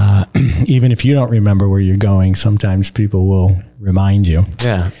 even if you don't remember where you're going, sometimes people will remind you.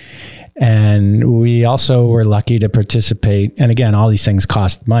 Yeah. And we also were lucky to participate. And again, all these things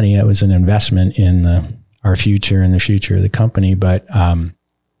cost money. It was an investment in our future and the future of the company. But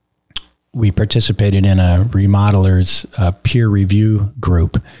we participated in a remodelers peer review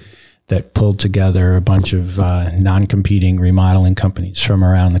group that pulled together a bunch of non-competing remodeling companies from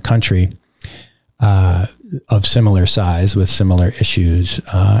around the country of similar size with similar issues.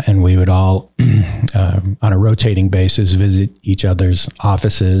 And we would all, on a rotating basis, visit each other's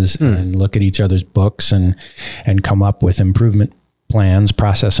offices and look at each other's books and come up with improvement plans,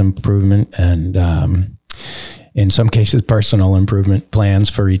 process improvement, and in some cases, personal improvement plans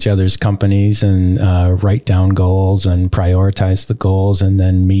for each other's companies, and write down goals and prioritize the goals, and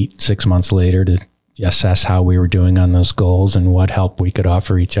then meet 6 months later to assess how we were doing on those goals and what help we could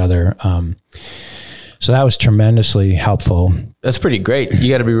offer each other. So that was tremendously helpful. That's pretty great. You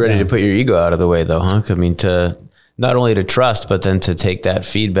got to be ready to put your ego out of the way, though, huh? I mean, to not only to trust, but then to take that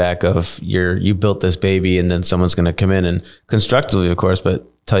feedback of you built this baby, and then someone's going to come in and constructively, of course, but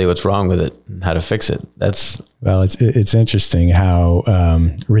tell you what's wrong with it and how to fix it. Well, it's interesting how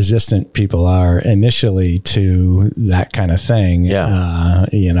resistant people are initially to that kind of thing. Yeah.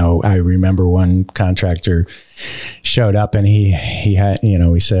 I remember one contractor showed up and he had,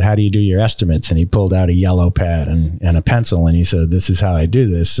 we said, "How do you do your estimates?" And he pulled out a yellow pad and a pencil, and he said, "This is how I do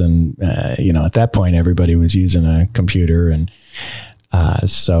this." And, at that point, everybody was using a computer. And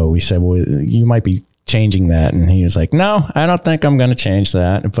so we said, "Well, you might be changing that." And he was like, "No, I don't think I'm going to change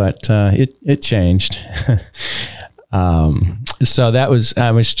that." But it changed. So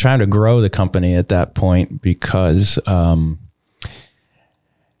I was trying to grow the company at that point because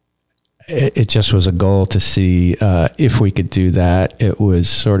it just was a goal to see if we could do that. It was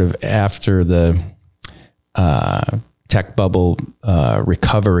sort of after the tech bubble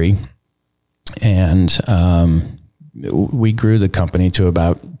recovery, and we grew the company to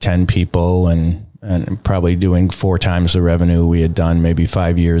about 10 people and probably doing 4 times the revenue we had done maybe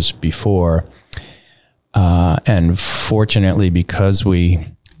 5 years before. And fortunately, because we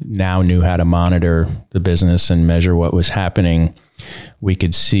now knew how to monitor the business and measure what was happening, we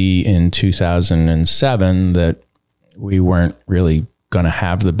could see in 2007 that we weren't really going to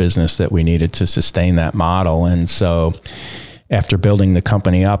have the business that we needed to sustain that model. And so after building the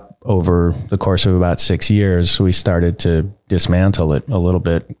company up over the course of about 6 years, we started to dismantle it a little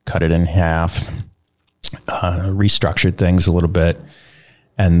bit, cut it in half, restructured things a little bit.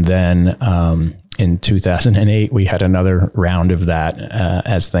 And then in 2008, we had another round of that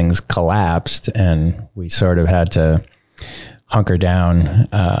as things collapsed, and we sort of had to hunker down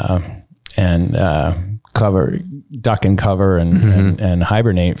and duck and cover and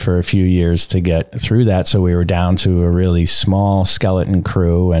hibernate for a few years to get through that. So we were down to a really small skeleton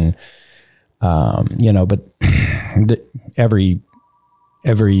crew, and but every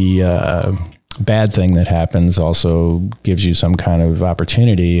bad thing that happens also gives you some kind of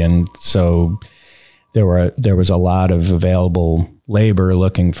opportunity. And so there was a lot of available labor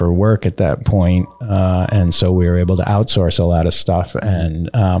looking for work at that point. And so we were able to outsource a lot of stuff. And,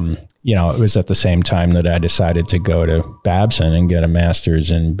 it was at the same time that I decided to go to Babson and get a master's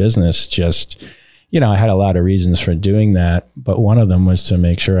in business. Just, I had a lot of reasons for doing that, but one of them was to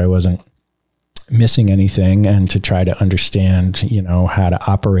make sure I wasn't missing anything and to try to understand, how to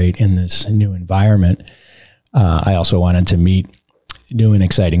operate in this new environment. I also wanted to meet new and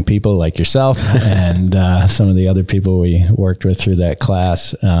exciting people like yourself and some of the other people we worked with through that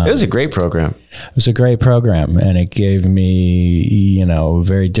class. It was a great program. It was a great program, and it gave me, a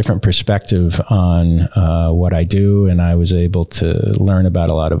very different perspective on what I do, and I was able to learn about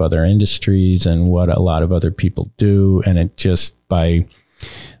a lot of other industries and what a lot of other people do, and it just, by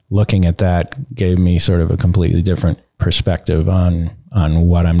looking at that, gave me sort of a completely different perspective on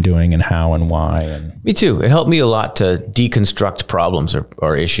what I'm doing and how and why. And me too. It helped me a lot to deconstruct problems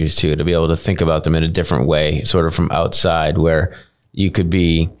or issues too, to be able to think about them in a different way, sort of from outside, where you could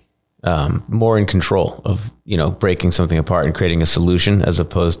be more in control of, breaking something apart and creating a solution, as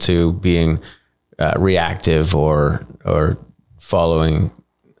opposed to being reactive or following.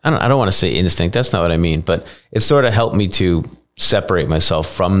 I don't want to say instinct. That's not what I mean, but it sort of helped me to separate myself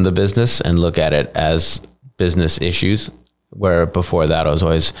from the business and look at it as business issues where before that I was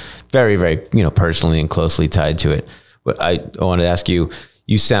always very, very, personally and closely tied to it. But I wanted to ask you,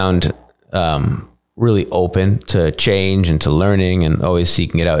 you sound really open to change and to learning and always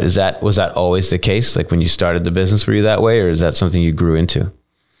seeking it out. Was that always the case? Like when you started the business, were you that way, or is that something you grew into?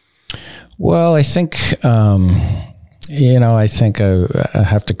 Well, I think, I think I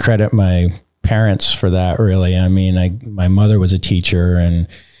have to credit my parents for that, really. I mean, my mother was a teacher, and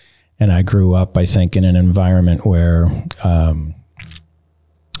I grew up, I think, in an environment where,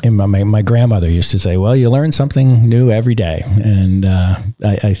 and my grandmother used to say, well, you learn something new every day. And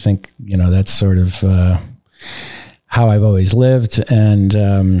I think, that's sort of how I've always lived.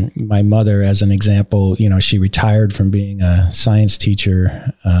 And my mother, as an example, she retired from being a science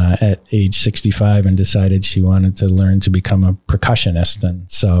teacher at age 65 and decided she wanted to learn to become a percussionist. And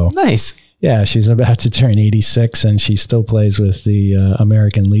so nice. Yeah, she's about to turn 86, and she still plays with the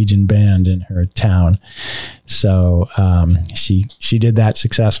American Legion Band in her town. So she did that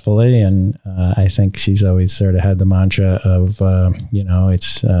successfully, and I think she's always sort of had the mantra of,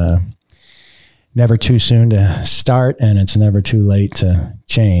 it's never too soon to start, and it's never too late to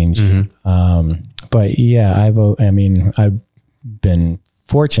change. Mm-hmm. But yeah, I've been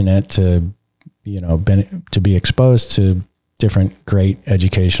fortunate to, to be exposed to different great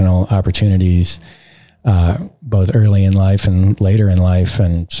educational opportunities, both early in life and later in life.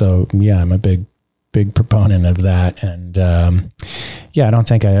 And so, yeah, I'm a big proponent of that. And I don't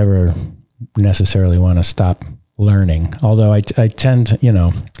think I ever necessarily want to stop learning. Although I tend to,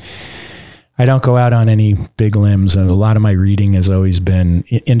 I don't go out on any big limbs, and a lot of my reading has always been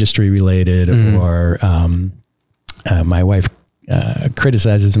industry related, mm-hmm. or my wife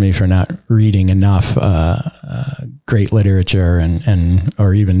criticizes me for not reading enough great literature and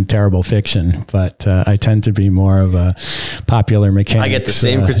or even terrible fiction, but I tend to be more of a popular mechanics. I get the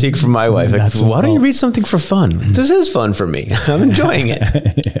same critique from my wife. Like, why don't you read something for fun? This is fun for me. I'm enjoying it.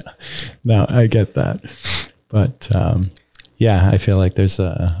 Yeah. No, I get that. But I feel like there's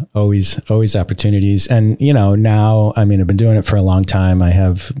always opportunities. And, now, I've been doing it for a long time. I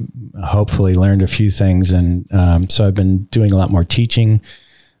have hopefully learned a few things. And so I've been doing a lot more teaching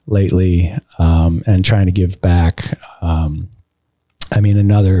lately, and trying to give back.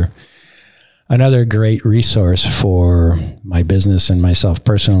 Another great resource for my business and myself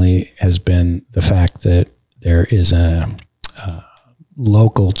personally has been the fact that there is a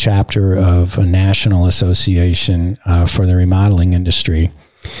local chapter of a national association for the remodeling industry.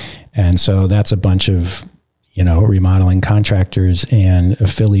 And so that's a bunch of, remodeling contractors and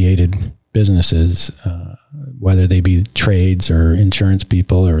affiliated businesses, whether they be trades or insurance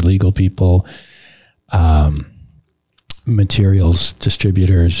people or legal people, materials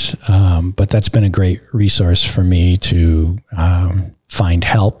distributors. But that's been a great resource for me to find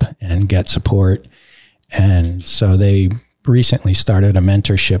help and get support. And so they recently started a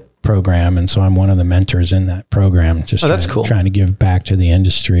mentorship program, and so I'm one of the mentors in that program. Just that's cool. Trying to give back to the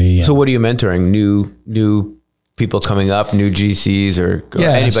industry. So what are you mentoring? New people coming up, new GCs, or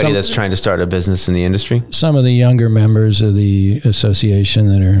anybody that's trying to start a business in the industry? Some of the younger members of the association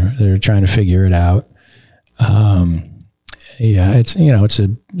that are trying to figure it out.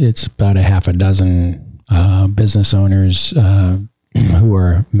 It's about a half a dozen business owners who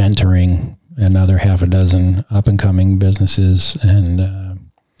are mentoring another half a dozen up and coming businesses. And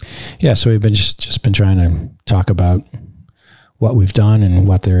so we've been just been trying to talk about what we've done and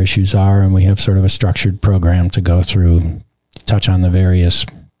what their issues are. And we have sort of a structured program to go through, touch on the various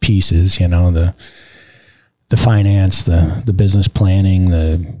pieces, the finance, the business planning,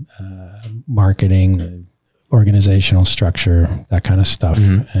 the marketing, the organizational structure, that kind of stuff.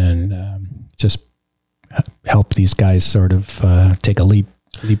 Mm-hmm. And just help these guys sort of take a leap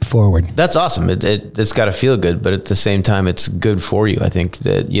forward. That's awesome. It's got to feel good, but at the same time, it's good for you. I think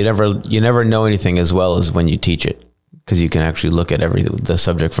that you never know anything as well as when you teach it, because you can actually look at the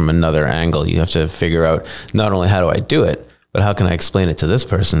subject from another angle. You have to figure out not only how do I do it, but how can I explain it to this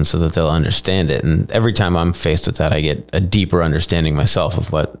person so that they'll understand it. And every time I'm faced with that, I get a deeper understanding myself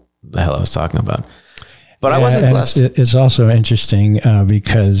of what the hell I was talking about. But I wasn't blessed. It's also interesting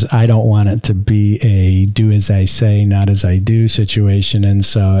because I don't want it to be a do as I say, not as I do situation. And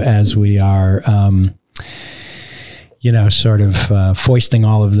so as we are, sort of foisting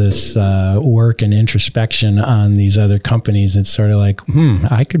all of this work and introspection on these other companies, it's sort of like,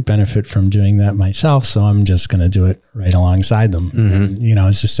 I could benefit from doing that myself. So I'm just going to do it right alongside them. Mm-hmm. And,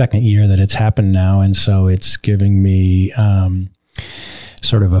 it's the second year that it's happened now. And so it's giving me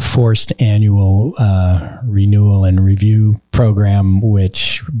sort of a forced annual renewal and review program,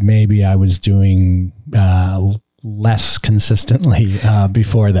 which maybe I was doing less consistently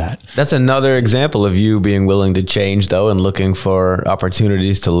before that. That's another example of you being willing to change, though, and looking for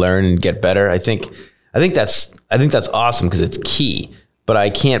opportunities to learn and get better. I think that's awesome because it's key. But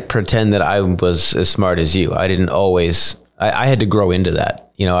I can't pretend that I was as smart as you. I didn't always. I had to grow into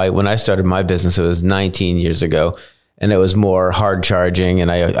that. You know, when I started my business, it was 19 years ago, and it was more hard charging.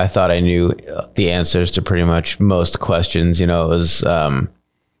 And I thought I knew the answers to pretty much most questions. You know, it was I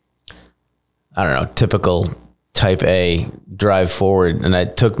don't know, typical type A drive forward. And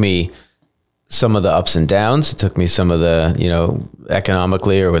it took me some of the ups and downs. It took me some of the, you know,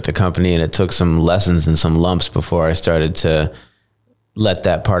 economically or with the company. And it took some lessons and some lumps before I started to let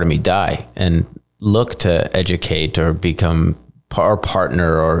that part of me die and look to educate or become our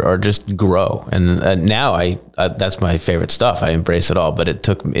partner or just grow. And now I that's my favorite stuff. I embrace it all, but it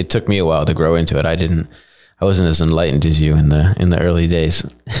took me a while to grow into it. I wasn't as enlightened as you in the early days.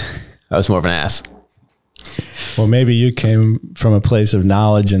 I was more of an ass. Well, maybe you came from a place of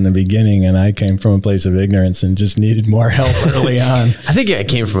knowledge in the beginning, and I came from a place of ignorance and just needed more help early on. I think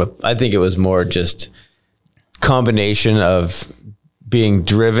it was more just combination of being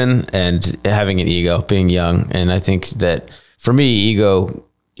driven and having an ego, being young. And I think that for me,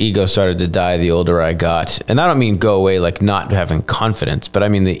 ego started to die the older I got. And I don't mean go away like not having confidence, but I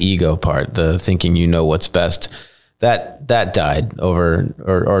mean the ego part, the thinking you know what's best. That died over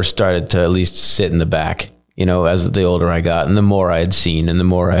or started to at least sit in the back, you know, as the older I got and the more I had seen and the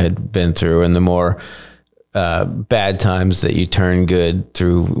more I had been through and the more bad times that you turn good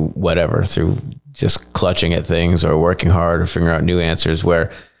through whatever, through just clutching at things or working hard or figuring out new answers, where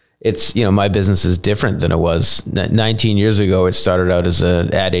it's, you know, my business is different than it was 19 years ago. It started out as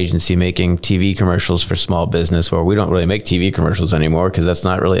an ad agency making TV commercials for small business, where we don't really make TV commercials anymore because that's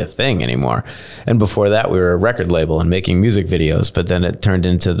not really a thing anymore. And before that, we were a record label and making music videos, but then it turned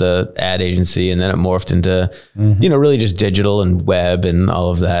into the ad agency and then it morphed into, you know, really just digital and web and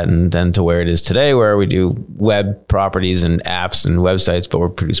all of that. And then to where it is today, where we do web properties and apps and websites, but we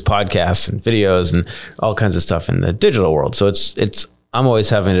produce podcasts and videos and all kinds of stuff in the digital world. So I'm always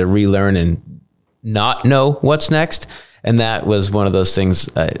having to relearn and not know what's next. And that was one of those things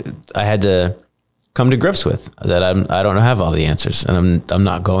I had to come to grips with, that I don't have all the answers and I'm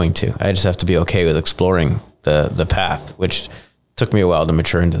not going to. I just have to be okay with exploring the path, which took me a while to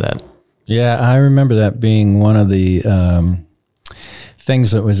mature into that. Yeah, I remember that being one of the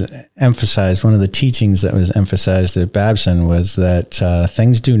things that was emphasized, one of the teachings that was emphasized at Babson was that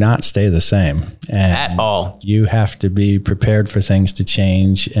things do not stay the same. And at all. You have to be prepared for things to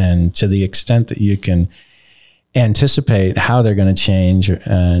change. And to the extent that you can anticipate how they're going to change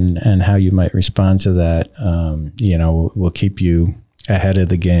and how you might respond to that, you know, will keep you ahead of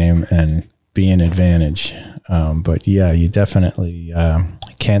the game and be an advantage. But yeah, you definitely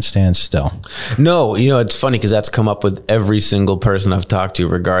can't stand still. No, you know, it's funny because that's come up with every single person I've talked to,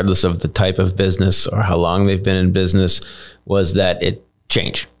 regardless of the type of business or how long they've been in business, was that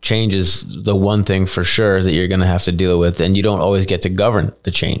change is the one thing for sure that you're going to have to deal with. And you don't always get to govern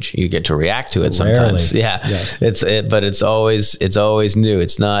the change. You get to react to it sometimes. Rarely. Yeah. Yes. But it's always new.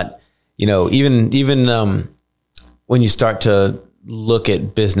 It's not, you know, even when you start to look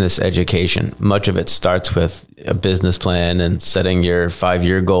at business education, much of it starts with a business plan and setting your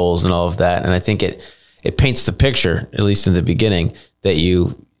 5-year goals and all of that. And I think it paints the picture, at least in the beginning, that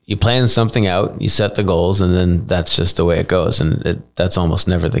you plan something out, you set the goals, and then that's just the way it goes. And that's almost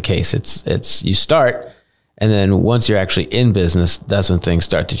never the case. It's you start, and then once you're actually in business, that's when things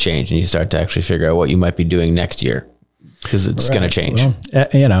start to change and you start to actually figure out what you might be doing next year, because it's going to change. Well,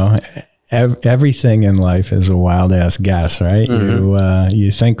 you know, everything in life is a wild ass guess, right? Mm-hmm.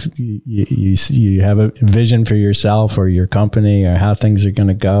 You think you have a vision for yourself or your company or how things are going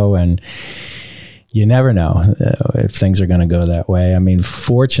to go, and you never know if things are going to go that way. I mean,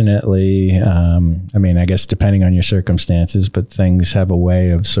 fortunately, I guess depending on your circumstances, but things have a way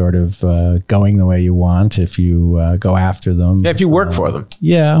of sort of going the way you want if you go after them. Yeah, if you work for them.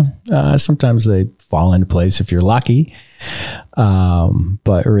 Yeah. Sometimes they fall into place if you're lucky.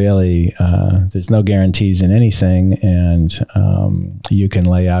 But really, there's no guarantees in anything. And you can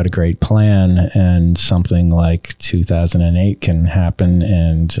lay out a great plan and something like 2008 can happen.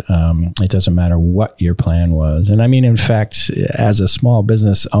 And it doesn't matter what your plan was. And I mean, in fact, as a small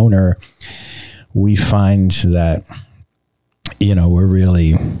business owner, we find that, you know, we're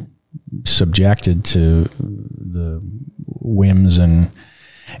really subjected to the whims and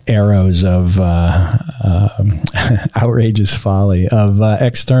arrows of outrageous folly of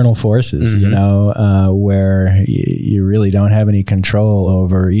external forces, where you really don't have any control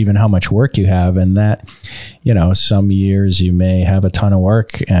over even how much work you have. And that, some years you may have a ton of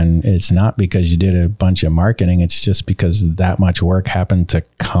work, and it's not because you did a bunch of marketing. It's just because that much work happened to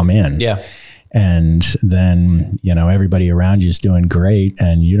come in. Yeah. And then, everybody around you is doing great,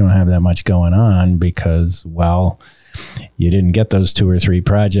 and you don't have that much going on because, you didn't get those 2 or 3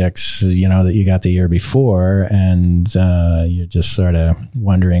 projects, that you got the year before. And you're just sort of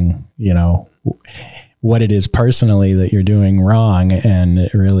wondering, what it is personally that you're doing wrong. And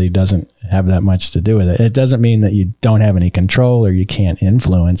it really doesn't have that much to do with it. It doesn't mean that you don't have any control or you can't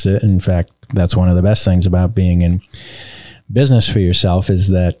influence it. In fact, that's one of the best things about being in business for yourself is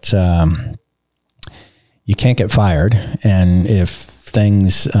that you can't get fired. And if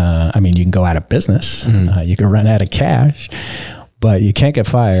things, you can go out of business, you can run out of cash, but you can't get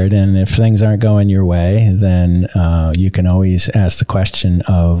fired. And if things aren't going your way, then you can always ask the question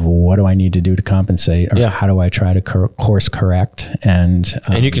of what do I need to do to compensate, or how do I try to course correct? And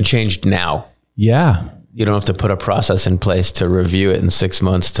you can change now. Yeah. You don't have to put a process in place to review it in 6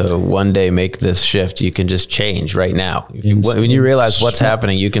 months to one day make this shift. You can just change right now. When you realize what's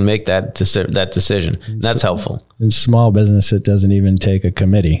happening, you can make that decision. That's helpful. In small business, it doesn't even take a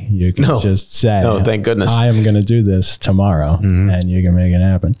committee. You can just say, thank goodness. I am going to do this tomorrow, and you can make it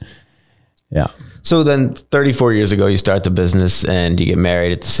happen. Yeah. So then 34 years ago, you start the business and you get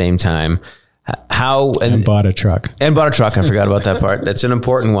married at the same time. And bought a truck. I forgot about that part. That's an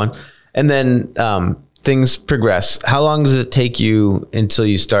important one. And then, things progress. How long does it take you until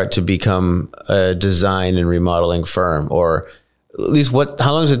you start to become a design and remodeling firm? Or at least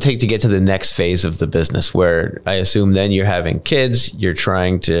how long does it take to get to the next phase of the business, where I assume then you're having kids,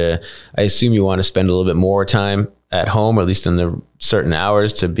 I assume you want to spend a little bit more time at home, or at least in the certain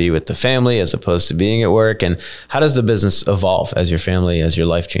hours to be with the family as opposed to being at work. And how does the business evolve as your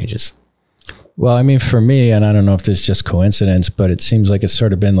life changes? Well, for me, and I don't know if this is just coincidence, but it seems like it's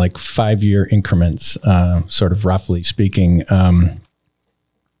sort of been like 5-year increments, sort of roughly speaking.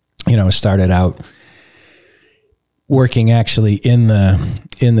 Started out working actually in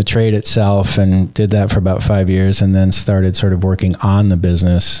the trade itself, and did that for about 5 years, and then started sort of working on the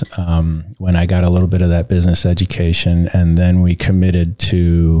business when I got a little bit of that business education. And then we committed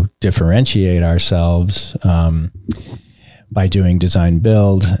to differentiate ourselves by doing design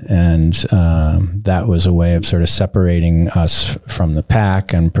build. And that was a way of sort of separating us from the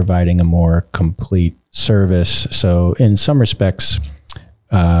pack and providing a more complete service. So in some respects,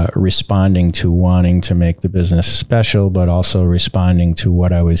 responding to wanting to make the business special, but also responding to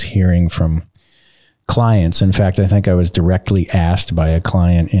what I was hearing from clients. In fact, I think I was directly asked by a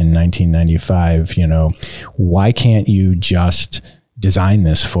client in 1995, why can't you just design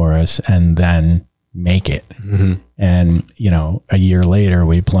this for us and then make it? Mm-hmm. And, a year later,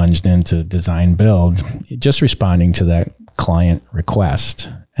 we plunged into design build, just responding to that client request.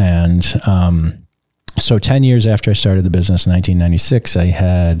 And so 10 years after I started the business in 1996, I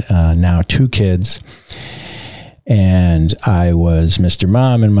had now 2 kids, and I was Mr.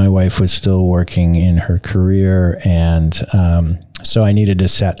 Mom, and my wife was still working in her career. And so I needed to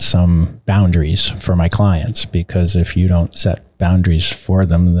set some boundaries for my clients, because if you don't set boundaries for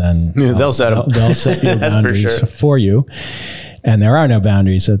them, then they'll set your boundaries for you. And there are no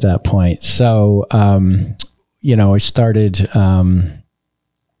boundaries at that point. So, I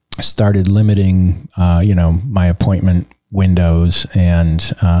started limiting, my appointment windows.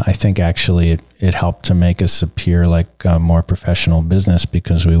 And I think actually it helped to make us appear like a more professional business,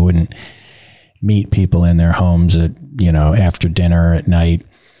 because we wouldn't meet people in their homes at, after dinner at night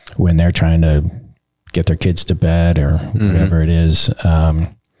when they're trying to get their kids to bed or whatever it is.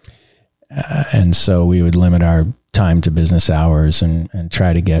 And so we would limit our time to business hours and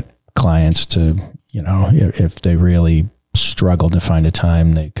try to get clients to, if they really struggled to find a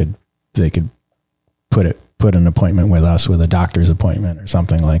time, they could put an appointment with us, with a doctor's appointment or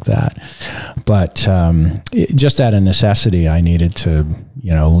something like that. But just out of necessity, I needed to,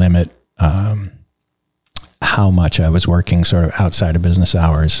 limit how much I was working sort of outside of business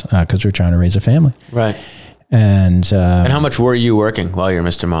hours, because we're trying to raise a family. Right. And how much were you working while you're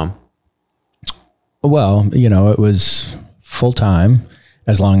Mr. Mom? Well, it was full time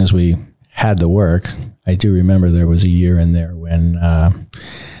as long as we had the work. I do remember there was a year in there when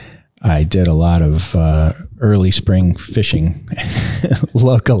I did a lot of early spring fishing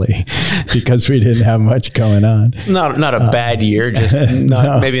locally because we didn't have much going on. Not a bad year, just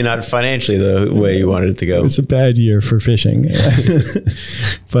maybe not financially the way you wanted it to go. It's a bad year for fishing.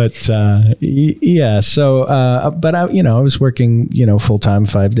 But yeah, so but I was working, full time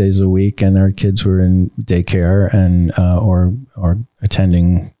 5 days a week, and our kids were in daycare and or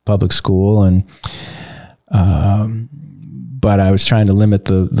attending public school, and but I was trying to limit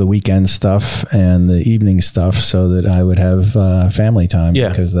the weekend stuff and the evening stuff so that I would have family time,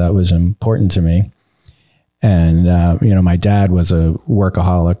 because that was important to me. And, my dad was a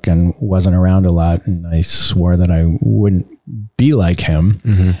workaholic and wasn't around a lot, and I swore that I wouldn't be like him.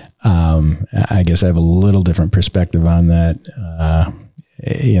 Mm-hmm. I guess I have a little different perspective on that,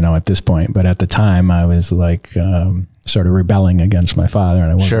 at this point. But at the time, I was like sort of rebelling against my father,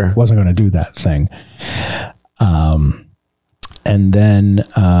 and I wasn't going to do that thing. And then,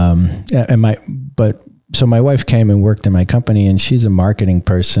 so my wife came and worked in my company, and she's a marketing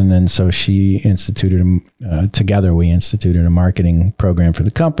person. And so she instituted, together we instituted a marketing program for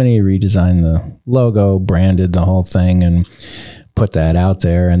the company, redesigned the logo, branded the whole thing, and put that out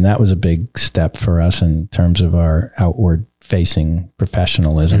there. And that was a big step for us in terms of our outward facing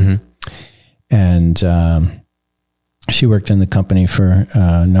professionalism. Mm-hmm. And, she worked in the company for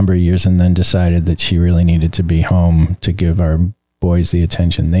a number of years, and then decided that she really needed to be home to give our boys the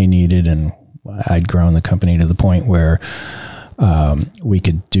attention they needed. And I'd grown the company to the point where we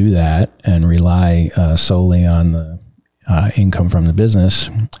could do that and rely solely on the income from the business.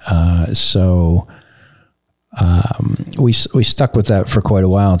 So we stuck with that for quite a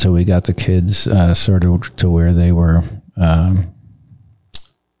while until we got the kids sort of to where they were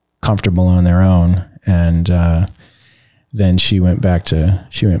comfortable on their own. And then she went back to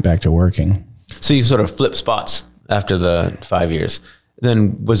working. So you sort of flip spots after the 5 years.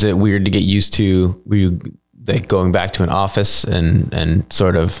 Then was it weird to get used to? Were you like going back to an office and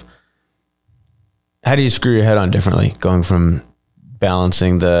sort of, how do you screw your head on differently going from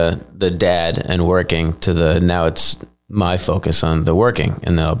balancing the dad and working to now it's my focus on the working,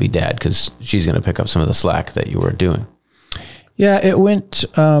 and then I'll be dad because she's going to pick up some of the slack that you were doing? Yeah, it went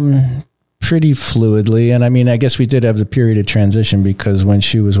pretty fluidly. And I mean, I guess we did have the period of transition because when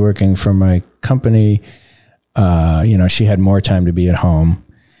she was working for my company, she had more time to be at home.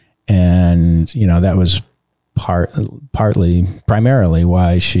 And, that was primarily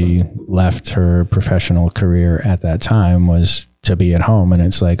why she left her professional career at that time, was to be at home. And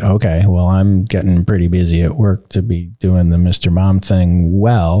it's like, okay, well, I'm getting pretty busy at work to be doing the Mr. Mom thing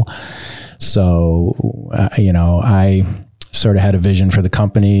well. So, I sort of had a vision for the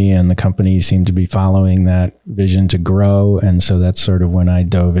company, and the company seemed to be following that vision to grow. And so that's sort of when I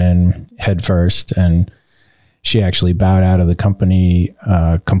dove in head first, and she actually bowed out of the company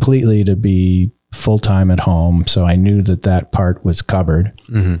completely to be full-time at home. So I knew that part was covered.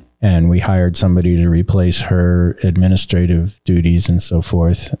 Mm-hmm. And we hired somebody to replace her administrative duties and so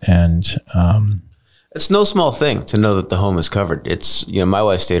forth. And it's no small thing to know that the home is covered. It's, my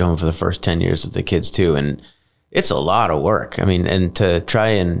wife stayed home for the first 10 years with the kids too. And it's a lot of work. I mean, and to try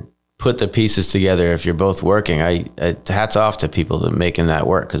and put the pieces together if you're both working, I hats off to people that making that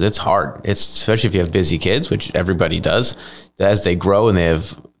work, because it's hard. It's especially if you have busy kids, which everybody does. As they grow and they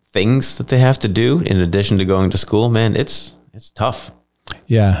have things that they have to do in addition to going to school, man, it's tough.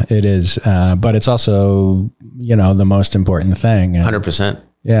 Yeah, it is. But it's also, the most important thing. 100%.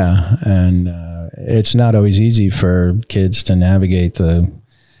 Yeah. And it's not always easy for kids to navigate the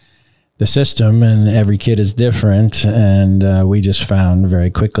system, and every kid is different. And we just found very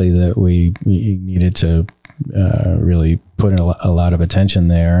quickly that we needed to really put a lot of attention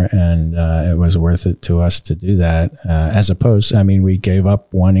there, and it was worth it to us to do that. As opposed, we gave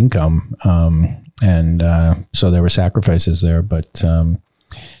up one income, and so there were sacrifices there, but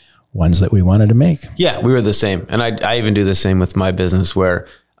ones that we wanted to make. Yeah, we were the same, and I even do the same with my business, where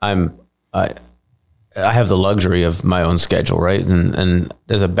I have the luxury of my own schedule, right? And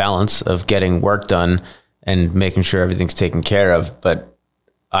there's a balance of getting work done and making sure everything's taken care of. But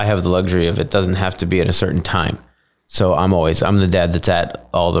I have the luxury of it doesn't have to be at a certain time. So I'm the dad that's at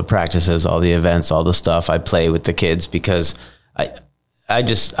all the practices, all the events, all the stuff. I play with the kids because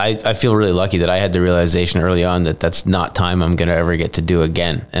I feel really lucky that I had the realization early on that that's not time I'm going to ever get to do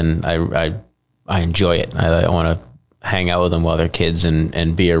again. And I enjoy it. I want to hang out with them while they're kids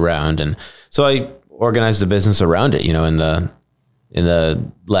and be around. And so I organize the business around it, in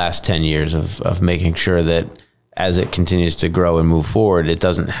the last 10 years of making sure that as it continues to grow and move forward, it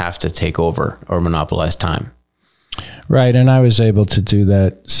doesn't have to take over or monopolize time. Right. And I was able to do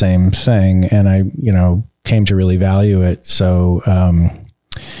that same thing, and I, came to really value it. So,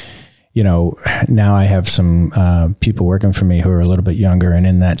 now I have some people working for me who are a little bit younger and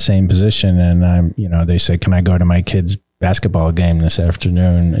in that same position. And I'm, they say, can I go to my kid's basketball game this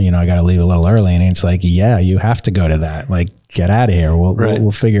afternoon? I got to leave a little early. And it's like, yeah, you have to go to that. Like, get out of here.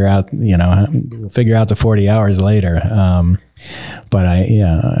 We'll figure out, we'll figure out the 40 hours later. But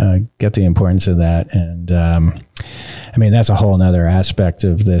I get the importance of that. And, that's a whole nother aspect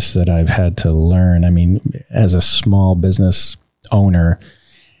of this that I've had to learn. As a small business owner,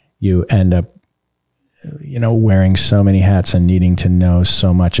 you end up, wearing so many hats and needing to know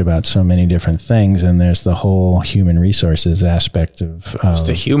so much about so many different things. And there's the whole human resources aspect of it's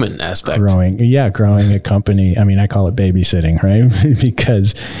the human aspect. Growing a company. I call it babysitting, right?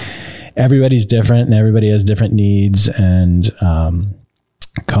 Because everybody's different and everybody has different needs and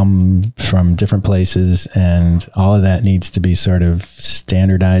come from different places. And all of that needs to be sort of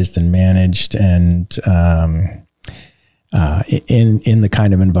standardized and managed and, in the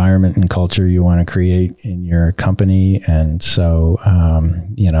kind of environment and culture you want to create in your company. And so,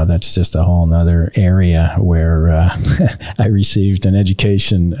 that's just a whole nother area where I received an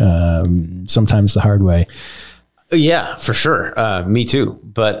education, sometimes the hard way. Yeah, for sure. Me too.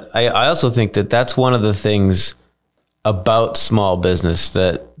 But I also think that that's one of the things about small business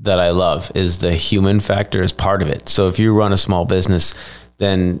that I love is the human factor is part of it. So if you run a small business,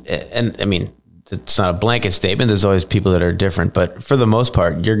 then, it's not a blanket statement. There's always people that are different, but for the most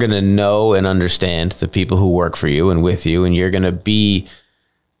part, you're going to know and understand the people who work for you and with you, and you're going to be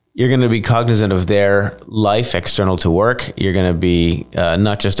cognizant of their life external to work. You're going to be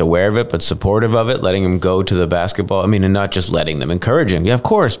not just aware of it, but supportive of it, letting them go to the basketball. And not just letting them, encouraging. Yeah, of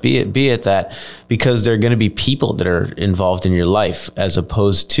course, be it that, because there are going to be people that are involved in your life, as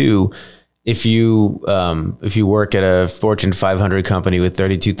opposed to if you work at a Fortune 500 company with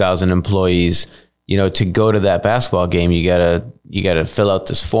 32,000 employees, to go to that basketball game, you gotta fill out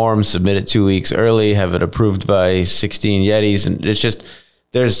this form, submit it 2 weeks early, have it approved by 16 Yetis, and it's just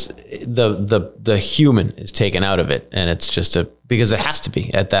there's the human is taken out of it, and it's just because it has to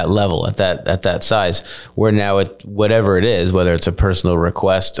be at that level, at that size. Where now whatever it is, whether it's a personal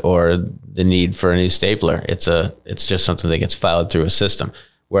request or the need for a new stapler, it's just something that gets filed through a system.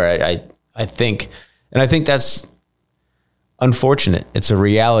 Where I think that's unfortunate. It's a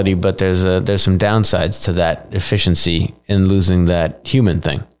reality, but there's some downsides to that efficiency in losing that human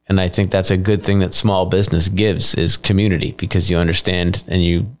thing. And I think that's a good thing that small business gives is community, because you understand and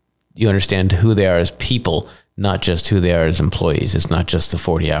you understand who they are as people, not just who they are as employees. It's not just the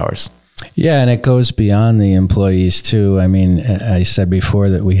 40 hours. Yeah, and it goes beyond the employees too. I said before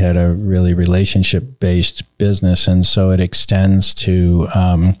that we had a really relationship-based business, and so it extends to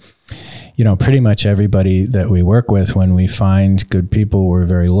pretty much everybody that we work with. When we find good people, we're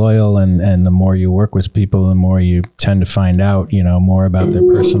very loyal, and the more you work with people, the more you tend to find out, more about their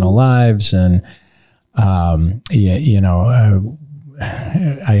personal lives. And,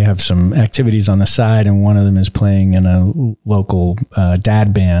 I have some activities on the side, and one of them is playing in a local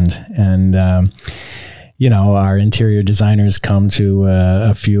dad band. And, our interior designers come to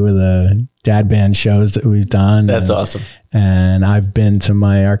a few of the dad band shows that we've done. That's awesome. And I've been to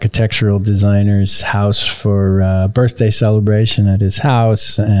my architectural designer's house for a birthday celebration at his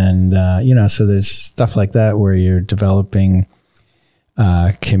house. And, so there's stuff like that where you're developing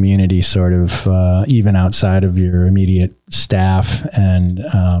community sort of even outside of your immediate staff. And,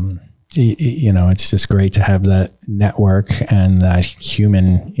 it's just great to have that network and that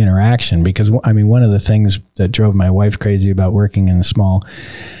human interaction, because one of the things that drove my wife crazy about working in a small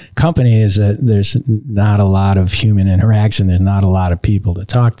company is that there's not a lot of human interaction. There's not a lot of people to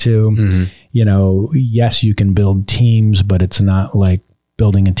talk to. Mm-hmm. Yes, you can build teams, but it's not like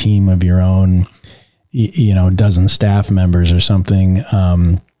building a team of your own, dozen staff members or something.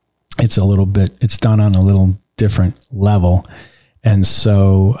 It's done on a little different level. And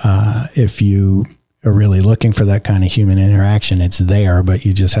so if you are really looking for that kind of human interaction, it's there, but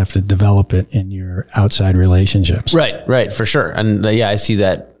you just have to develop it in your outside relationships. Right, for sure. And I see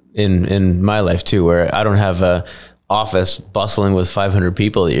that in my life too, where I don't have a office bustling with 500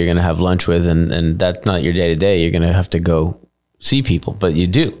 people that you're going to have lunch with, and that's not your day to day. You're going to have to go see people, but you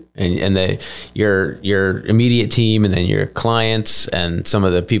do. And your immediate team, and then your clients, and some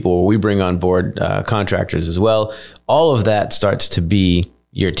of the people we bring on board, contractors as well. All of that starts to be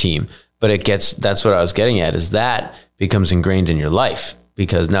your team. But that's what I was getting at, is that becomes ingrained in your life,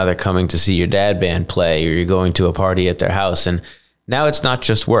 because now they're coming to see your dad band play, or you're going to a party at their house. And now it's not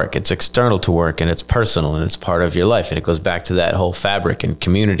just work, it's external to work, and it's personal, and it's part of your life. And it goes back to that whole fabric and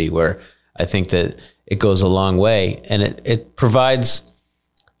community, where I think that it goes a long way, and it provides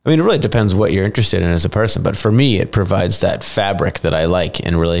I mean, it really depends what you're interested in as a person, but for me, it provides that fabric that I like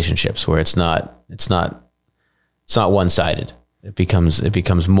in relationships where it's not one-sided. It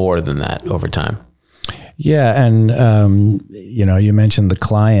becomes more than that over time. Yeah. And, you mentioned the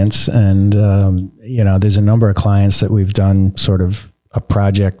clients and, there's a number of clients that we've done sort of a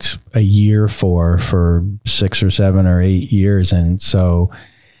project a year for 6 or 7 or 8 years. And so,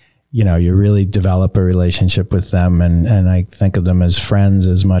 you really develop a relationship with them, and I think of them as friends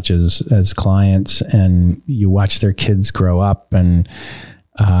as much as clients, and you watch their kids grow up, and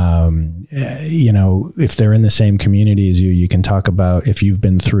if they're in the same community as you can talk about if you've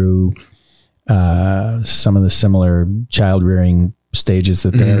been through some of the similar child rearing stages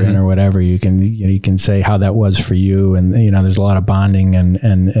that they're in or whatever. You can say how that was for you, and there's a lot of bonding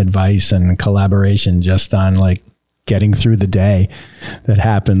and advice and collaboration just on like getting through the day that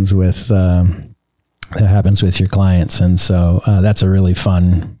happens with your clients. And so that's a really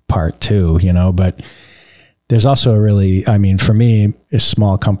fun part too, but there's also for me, a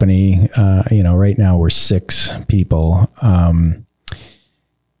small company, right now we're 6 people.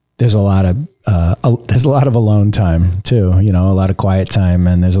 There's a lot of alone time too, a lot of quiet time,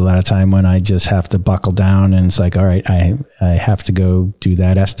 and there's a lot of time when I just have to buckle down and it's like, all right, I have to go do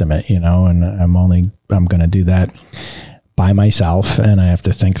that estimate, and I'm going to do that by myself, and I have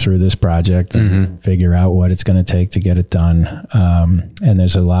to think through this project and figure out what it's going to take to get it done. And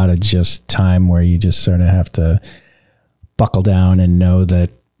there's a lot of just time where you just sort of have to buckle down and know that,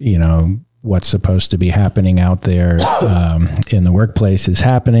 what's supposed to be happening out there in the workplace is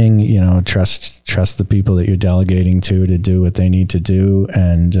happening. Trust the people that you're delegating to do what they need to do,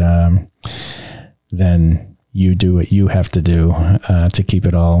 and then you do what you have to do to keep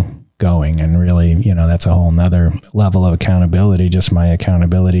it all going. And really, that's a whole nother level of accountability, just my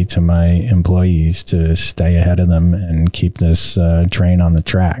accountability to my employees to stay ahead of them and keep this train on the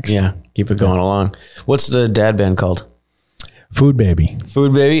tracks. Yeah, keep it going along. What's the dad band called? Food Baby.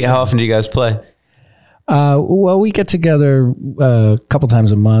 Food Baby. How often do you guys play? Well, we get together a couple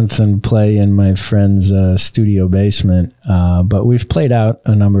times a month and play in my friend's studio basement. But we've played out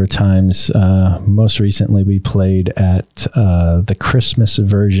a number of times. Most recently, we played at the Christmas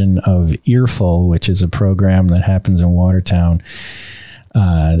version of Earful, which is a program that happens in Watertown.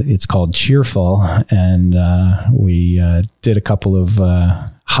 It's called Cheerful, and we did a couple of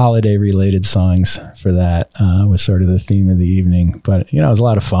holiday related songs for that. Was sort of the theme of the evening. But it was a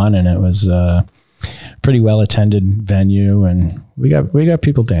lot of fun, and it was pretty well attended venue, and we got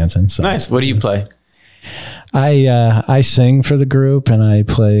people dancing. So nice. What do you play? I sing for the group, and I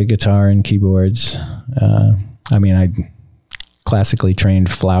play guitar and keyboards. I classically trained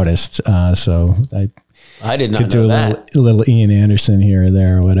flautist, so I did not could do know that. A little Ian Anderson here or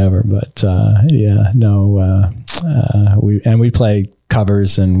there or whatever. But we play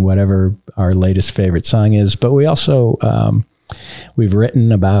covers and whatever our latest favorite song is. But we also we've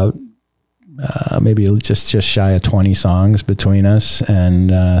written about maybe just shy of 20 songs between us,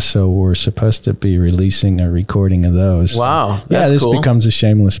 and so we're supposed to be releasing a recording of those. Wow, that's this cool. Becomes a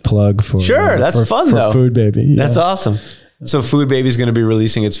shameless plug for that's fun for though. Food Baby. Yeah. That's awesome. So Food Baby is going to be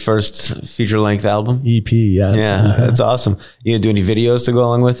releasing its first feature-length album? EP, yes. Yeah, that's awesome. You going to do any videos to go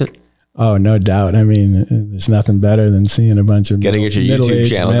along with it? Oh, no doubt. There's nothing better than seeing a bunch of getting your YouTube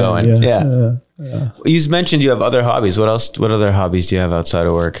channel going. Yeah. You mentioned you have other hobbies. What else? What other hobbies do you have outside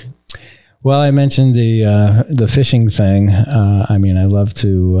of work? Well, I mentioned the fishing thing. I love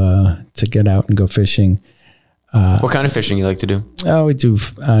to get out and go fishing. What kind of fishing you like to do? Oh, I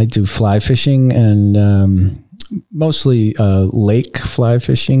do fly fishing and mostly lake fly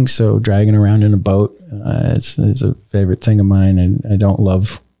fishing. So dragging around in a boat is a favorite thing of mine. And I don't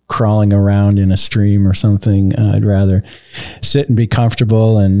love crawling around in a stream or something. I'd rather sit and be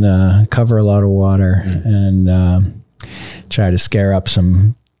comfortable and cover a lot of water and try to scare up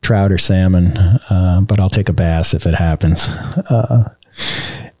some trout or salmon, but I'll take a bass if it happens.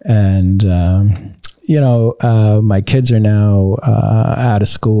 My kids are now out of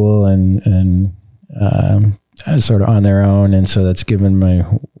school and sort of on their own, and so that's given my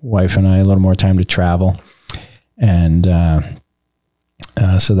wife and I a little more time to travel, and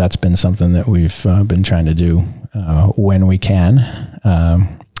so that's been something that we've been trying to do when we can.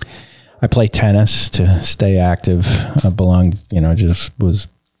 I play tennis to stay active. Just was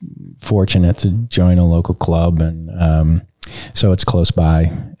fortunate to join a local club, and so it's close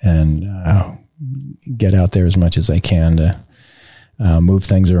by, and get out there as much as I can to move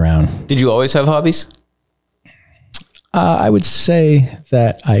things around. Did you always have hobbies? I would say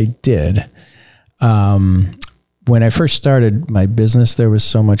that I did. when I first started my business, there was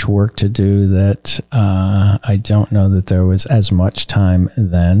so much work to do that I don't know that there was as much time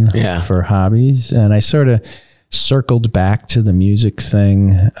then for hobbies. And I sort of circled back to the music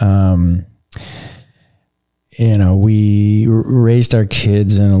thing. We raised our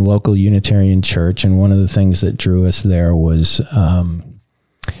kids in a local Unitarian church, and one of the things that drew us there was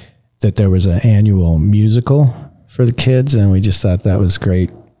that there was an annual musical for the kids, and we just thought that was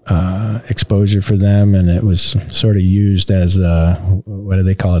great exposure for them, and it was sort of used as what do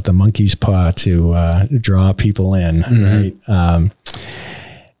they call it, the monkey's paw, to draw people in, right?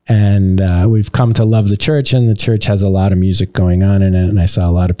 And we've come to love the church, and the church has a lot of music going on in it, and I saw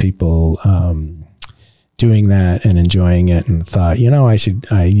a lot of people doing that and enjoying it, and thought,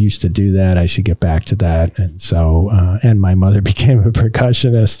 I used to do that. I should get back to that. And so, and my mother became a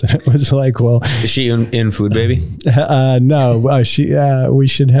percussionist, and it was like, well, is she in Food Baby? No, we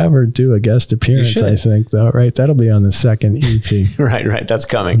should have her do a guest appearance, I think, though, right? That'll be on the second EP. Right. That's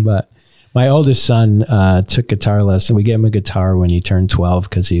coming. But my oldest son took guitar lessons. We gave him a guitar when he turned 12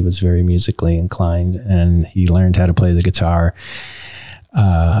 because he was very musically inclined, and he learned how to play the guitar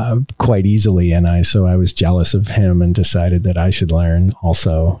quite easily, and so I was jealous of him and decided that I should learn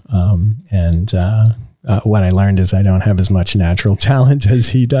also. What I learned is I don't have as much natural talent as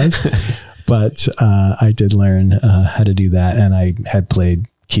he does, but I did learn how to do that, and I had played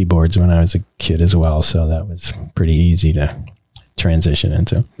keyboards when I was a kid as well, so that was pretty easy to transition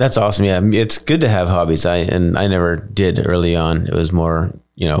into. That's awesome. Yeah, it's good to have hobbies. I never did early on. It was more,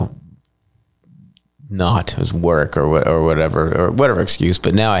 not as work or whatever excuse,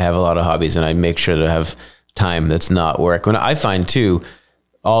 but now I have a lot of hobbies, and I make sure to have time that's not work. When I find too,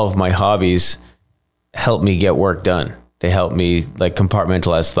 all of my hobbies help me get work done. They help me like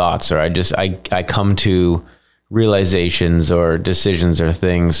compartmentalize thoughts, or I come to realizations or decisions or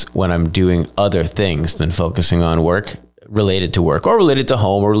things when I'm doing other things than focusing on work, related to work or related to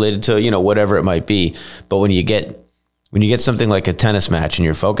home or related to, whatever it might be. But when you get something like a tennis match and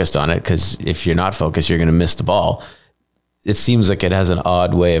you're focused on it, because if you're not focused, you're going to miss the ball. It seems like it has an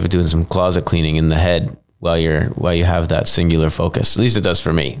odd way of doing some closet cleaning in the head while you have that singular focus. At least it does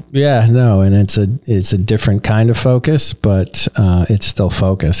for me. Yeah, no, and it's a different kind of focus, but it's still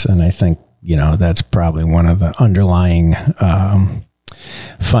focus. And I think, that's probably one of the underlying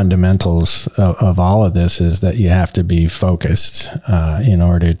fundamentals of all of this, is that you have to be focused in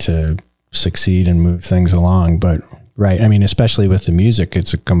order to succeed and move things along. But right. I mean, especially with the music,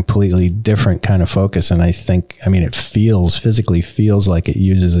 it's a completely different kind of focus. And I think, it physically feels like it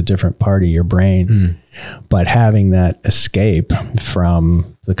uses a different part of your brain, but having that escape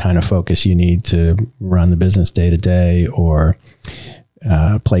from the kind of focus you need to run the business day to day or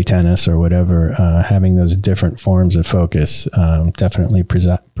play tennis or whatever, having those different forms of focus definitely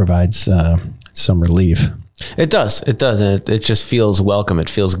provides some relief. It does. And it just feels welcome. It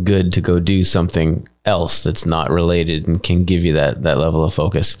feels good to go do something else that's not related and can give you that level of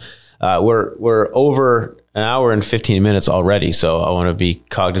focus. We're over an hour and 15 minutes already, so I want to be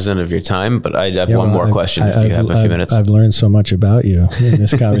cognizant of your time, but I have one more question if you have a few minutes. I've learned so much about you in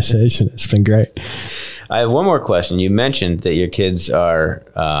this conversation. It's been great. I have one more question. You mentioned that your kids are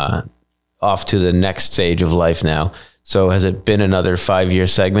off to the next stage of life now. So has it been another 5-year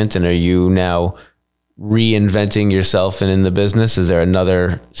segment, and are you now reinventing yourself and in the business? Is there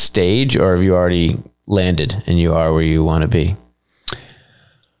another stage, or have you already landed and you are where you want to be?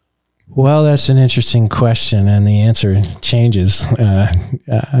 Well, that's an interesting question, and the answer changes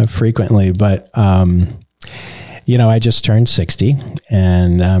frequently. But, I just turned 60,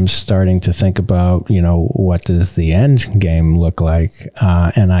 and I'm starting to think about, what does the end game look like?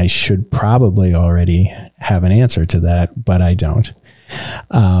 And I should probably already have an answer to that, but I don't.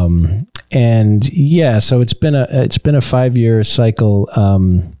 And yeah, so it's been a 5-year cycle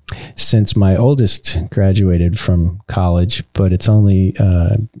since my oldest graduated from college, but it's only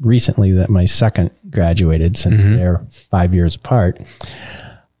recently that my second graduated, since they're 5 years apart.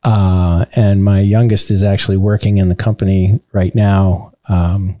 And my youngest is actually working in the company right now.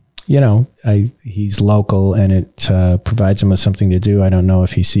 He's local, and it provides him with something to do. I don't know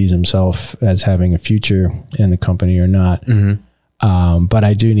if he sees himself as having a future in the company or not. But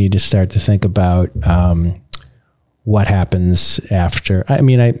I do need to start to think about what happens after.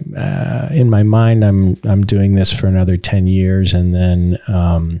 In my mind, I'm doing this for another 10 years, and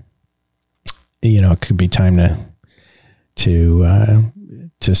then it could be time to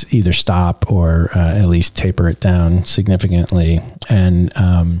either stop or at least taper it down significantly. And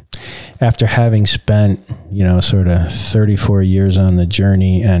after having spent sort of 34 years on the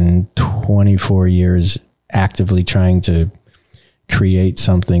journey and 24 years actively trying to create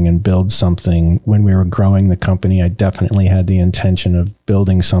something and build something. When we were growing the company, I definitely had the intention of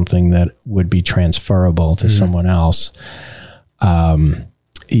building something that would be transferable to someone else.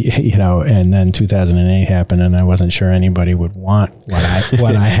 You know, and then 2008 happened, and I wasn't sure anybody would want what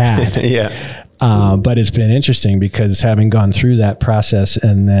I had. Yeah. But it's been interesting because having gone through that process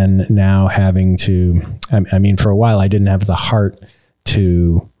and then now having to, I mean, for a while I didn't have the heart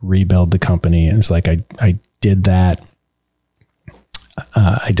to rebuild the company. It's like I did that.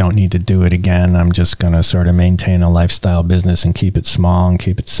 I don't need to do it again. I'm just going to sort of maintain a lifestyle business and keep it small and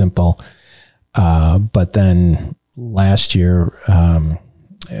keep it simple. But then last year,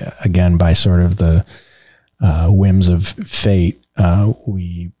 again, by sort of the whims of fate,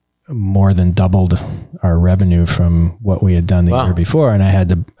 we more than doubled our revenue from what we had done the year before. And I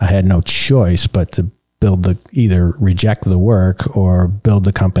had no choice but to either reject the work or build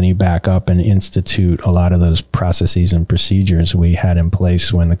the company back up and institute a lot of those processes and procedures we had in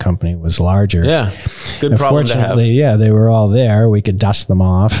place when the company was larger. Yeah. Good problem to have. Yeah, they were all there. We could dust them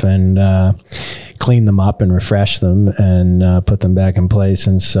off and clean them up and refresh them and put them back in place.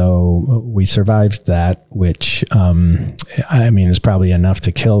 And so we survived that, which, I mean, is probably enough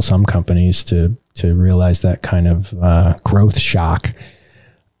to kill some companies to realize that kind of growth shock.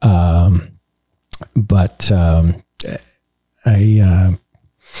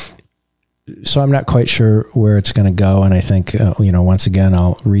 So I'm not quite sure where it's going to go. And I think, once again,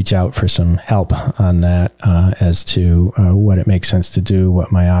 I'll reach out for some help on that as to what it makes sense to do,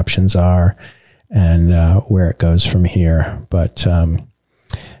 what my options are, and where it goes from here. But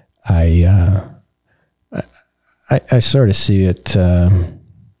I sort of see it, the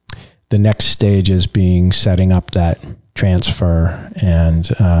next stage as being setting up that transfer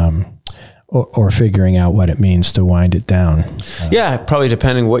and or figuring out what it means to wind it down. Yeah, probably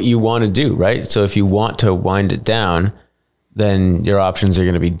depending what you want to do, right? So if you want to wind it down, then your options are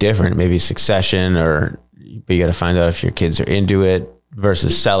going to be different. Maybe succession, but you got to find out if your kids are into it,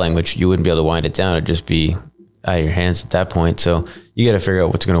 versus selling, which you wouldn't be able to wind it down. It'd just be out of your hands at that point. So you got to figure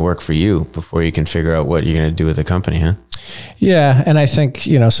out what's going to work for you before you can figure out what you're going to do with the company, huh? Yeah. And I think,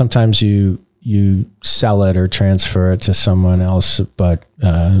 sometimes you sell it or transfer it to someone else, but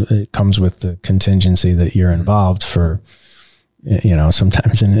it comes with the contingency that you're involved for,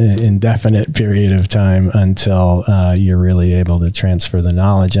 sometimes an indefinite period of time until you're really able to transfer the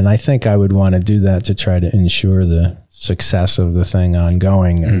knowledge. And I think I would want to do that to try to ensure the success of the thing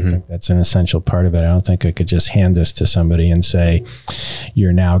ongoing. Mm-hmm. I think that's an essential part of it. I don't think I could just hand this to somebody and say,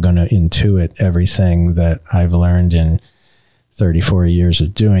 you're now going to intuit everything that I've learned in 34 years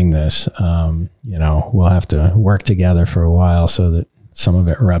of doing this. We'll have to work together for a while so that some of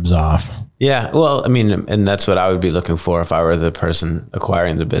it rubs off. Yeah. Well, I mean, and that's what I would be looking for if I were the person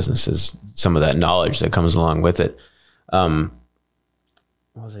acquiring the business, is some of that knowledge that comes along with it. What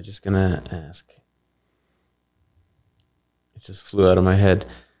was I just going to ask? It just flew out of my head.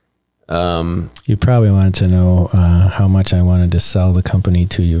 You probably wanted to know how much I wanted to sell the company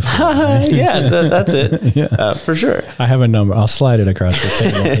to you. Yeah, that's it. Yeah. For sure. I have a number. I'll slide it across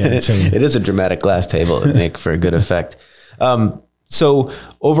the table. It is a dramatic glass table that make for a good effect. So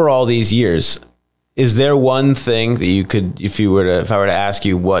over all these years, is there one thing that you could, if I were to ask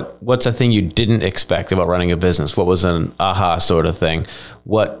you what's a thing you didn't expect about running a business? What was an aha sort of thing?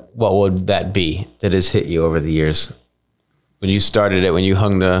 What would that be that has hit you over the years? When you started it, when you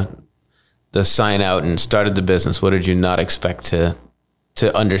hung the sign out and started the business, what did you not expect to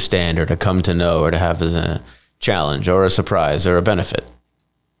understand or to come to know or to have as a challenge or a surprise or a benefit?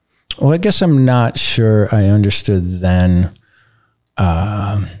 Well, I guess I'm not sure I understood then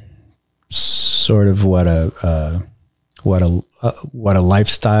sort of what a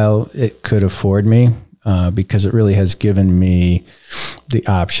lifestyle it could afford me, because it really has given me the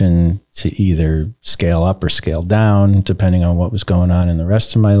option to either scale up or scale down depending on what was going on in the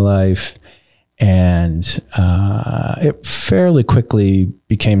rest of my life. And it fairly quickly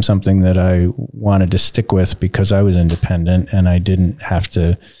became something that I wanted to stick with because I was independent and I didn't have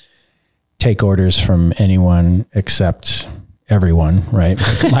to take orders from anyone except everyone, right?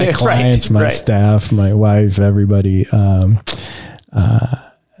 My clients, my staff, my wife, everybody.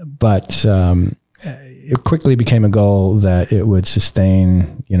 But it quickly became a goal that it would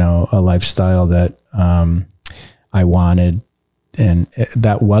sustain, a lifestyle that I wanted. And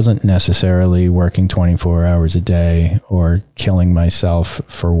that wasn't necessarily working 24 hours a day or killing myself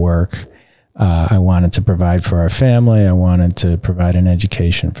for work. I wanted to provide for our family. I wanted to provide an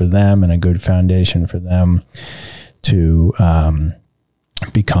education for them and a good foundation for them to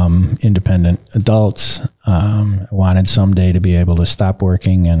become independent adults. I wanted someday to be able to stop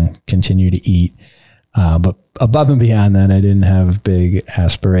working and continue to eat. But above and beyond that, I didn't have big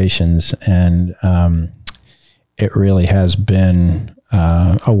aspirations, and it really has been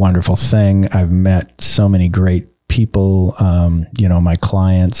a wonderful thing. I've met so many great people. My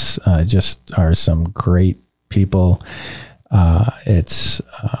clients just are some great people. It's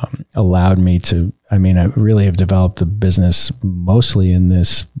allowed me to, I really have developed a business mostly in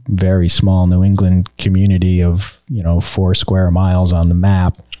this very small New England community of, 4 square miles on the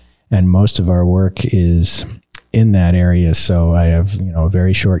map. And most of our work is in that area. So I have, a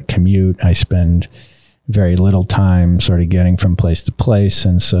very short commute. I spend very little time sort of getting from place to place.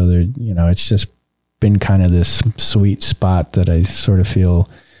 And so there, it's just been kind of this sweet spot that I sort of feel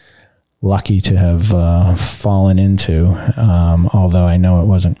lucky to have fallen into. Although I know it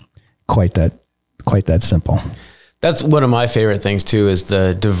wasn't quite that simple. That's one of my favorite things too, is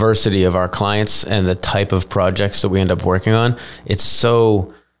the diversity of our clients and the type of projects that we end up working on. It's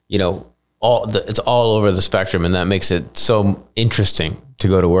so, it's all over the spectrum, and that makes it so interesting to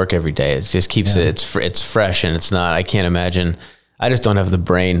go to work every day. It just keeps it's fresh, and it's not, I can't imagine, I just don't have the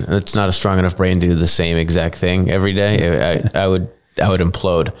brain. It's not a strong enough brain to do the same exact thing every day. I would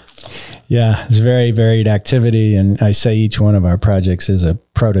implode. Yeah, it's very varied activity. And I say each one of our projects is a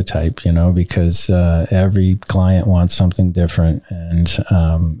prototype, because every client wants something different, and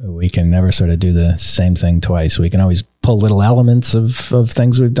we can never sort of do the same thing twice. We can always pull little elements of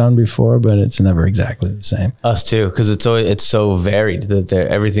things we've done before, but it's never exactly the same. Us too, because it's so varied that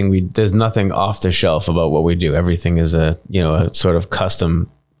there's nothing off the shelf about what we do. Everything is a sort of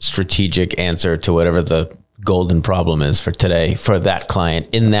custom strategic answer to whatever the golden problem is for today, for that client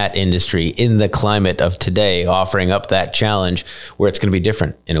in that industry, in the climate of today, offering up that challenge where it's going to be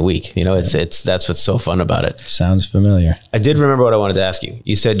different in a week. That's what's so fun about it. Sounds familiar. I did remember what I wanted to ask you.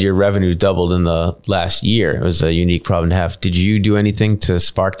 You said your revenue doubled in the last year. It was a unique problem to have. Did you do anything to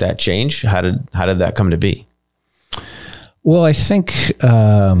spark that change? How did that come to be? Well, I think,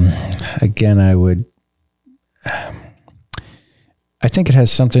 again, I think it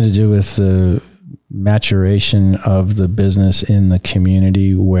has something to do with the maturation of the business in the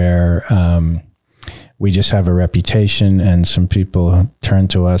community, where we just have a reputation, and some people turned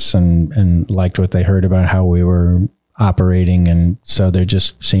to us and liked what they heard about how we were operating. And so there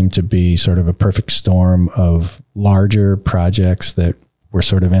just seemed to be sort of a perfect storm of larger projects that were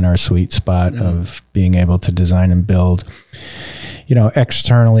sort of in our sweet spot of being able to design and build.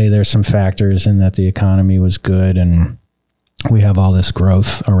 Externally, there's some factors in that the economy was good, and we have all this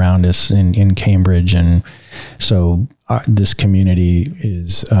growth around us in Cambridge. And so this community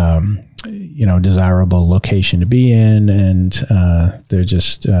is, desirable location to be in. And they're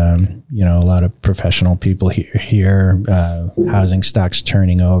just, a lot of professional people here, housing stock's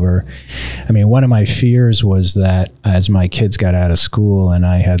turning over. One of my fears was that as my kids got out of school and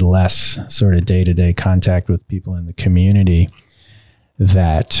I had less sort of day-to-day contact with people in the community,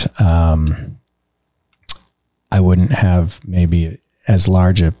 that I wouldn't have maybe as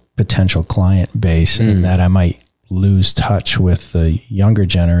large a potential client base, and that I might lose touch with the younger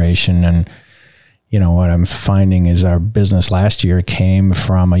generation. And, what I'm finding is our business last year came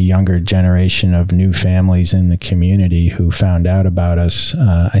from a younger generation of new families in the community who found out about us.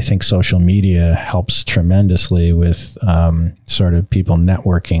 I think social media helps tremendously with sort of people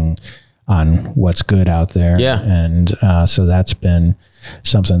networking on what's good out there. Yeah. And so that's been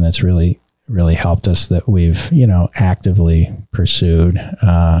something that's really helped us, that we've, actively pursued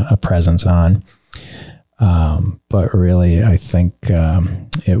a presence on. But really, I think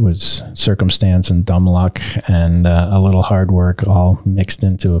it was circumstance and dumb luck and a little hard work all mixed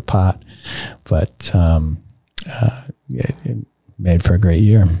into a pot. But it made for a great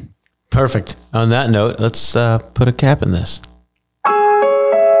year. Perfect. On that note, let's put a cap in this.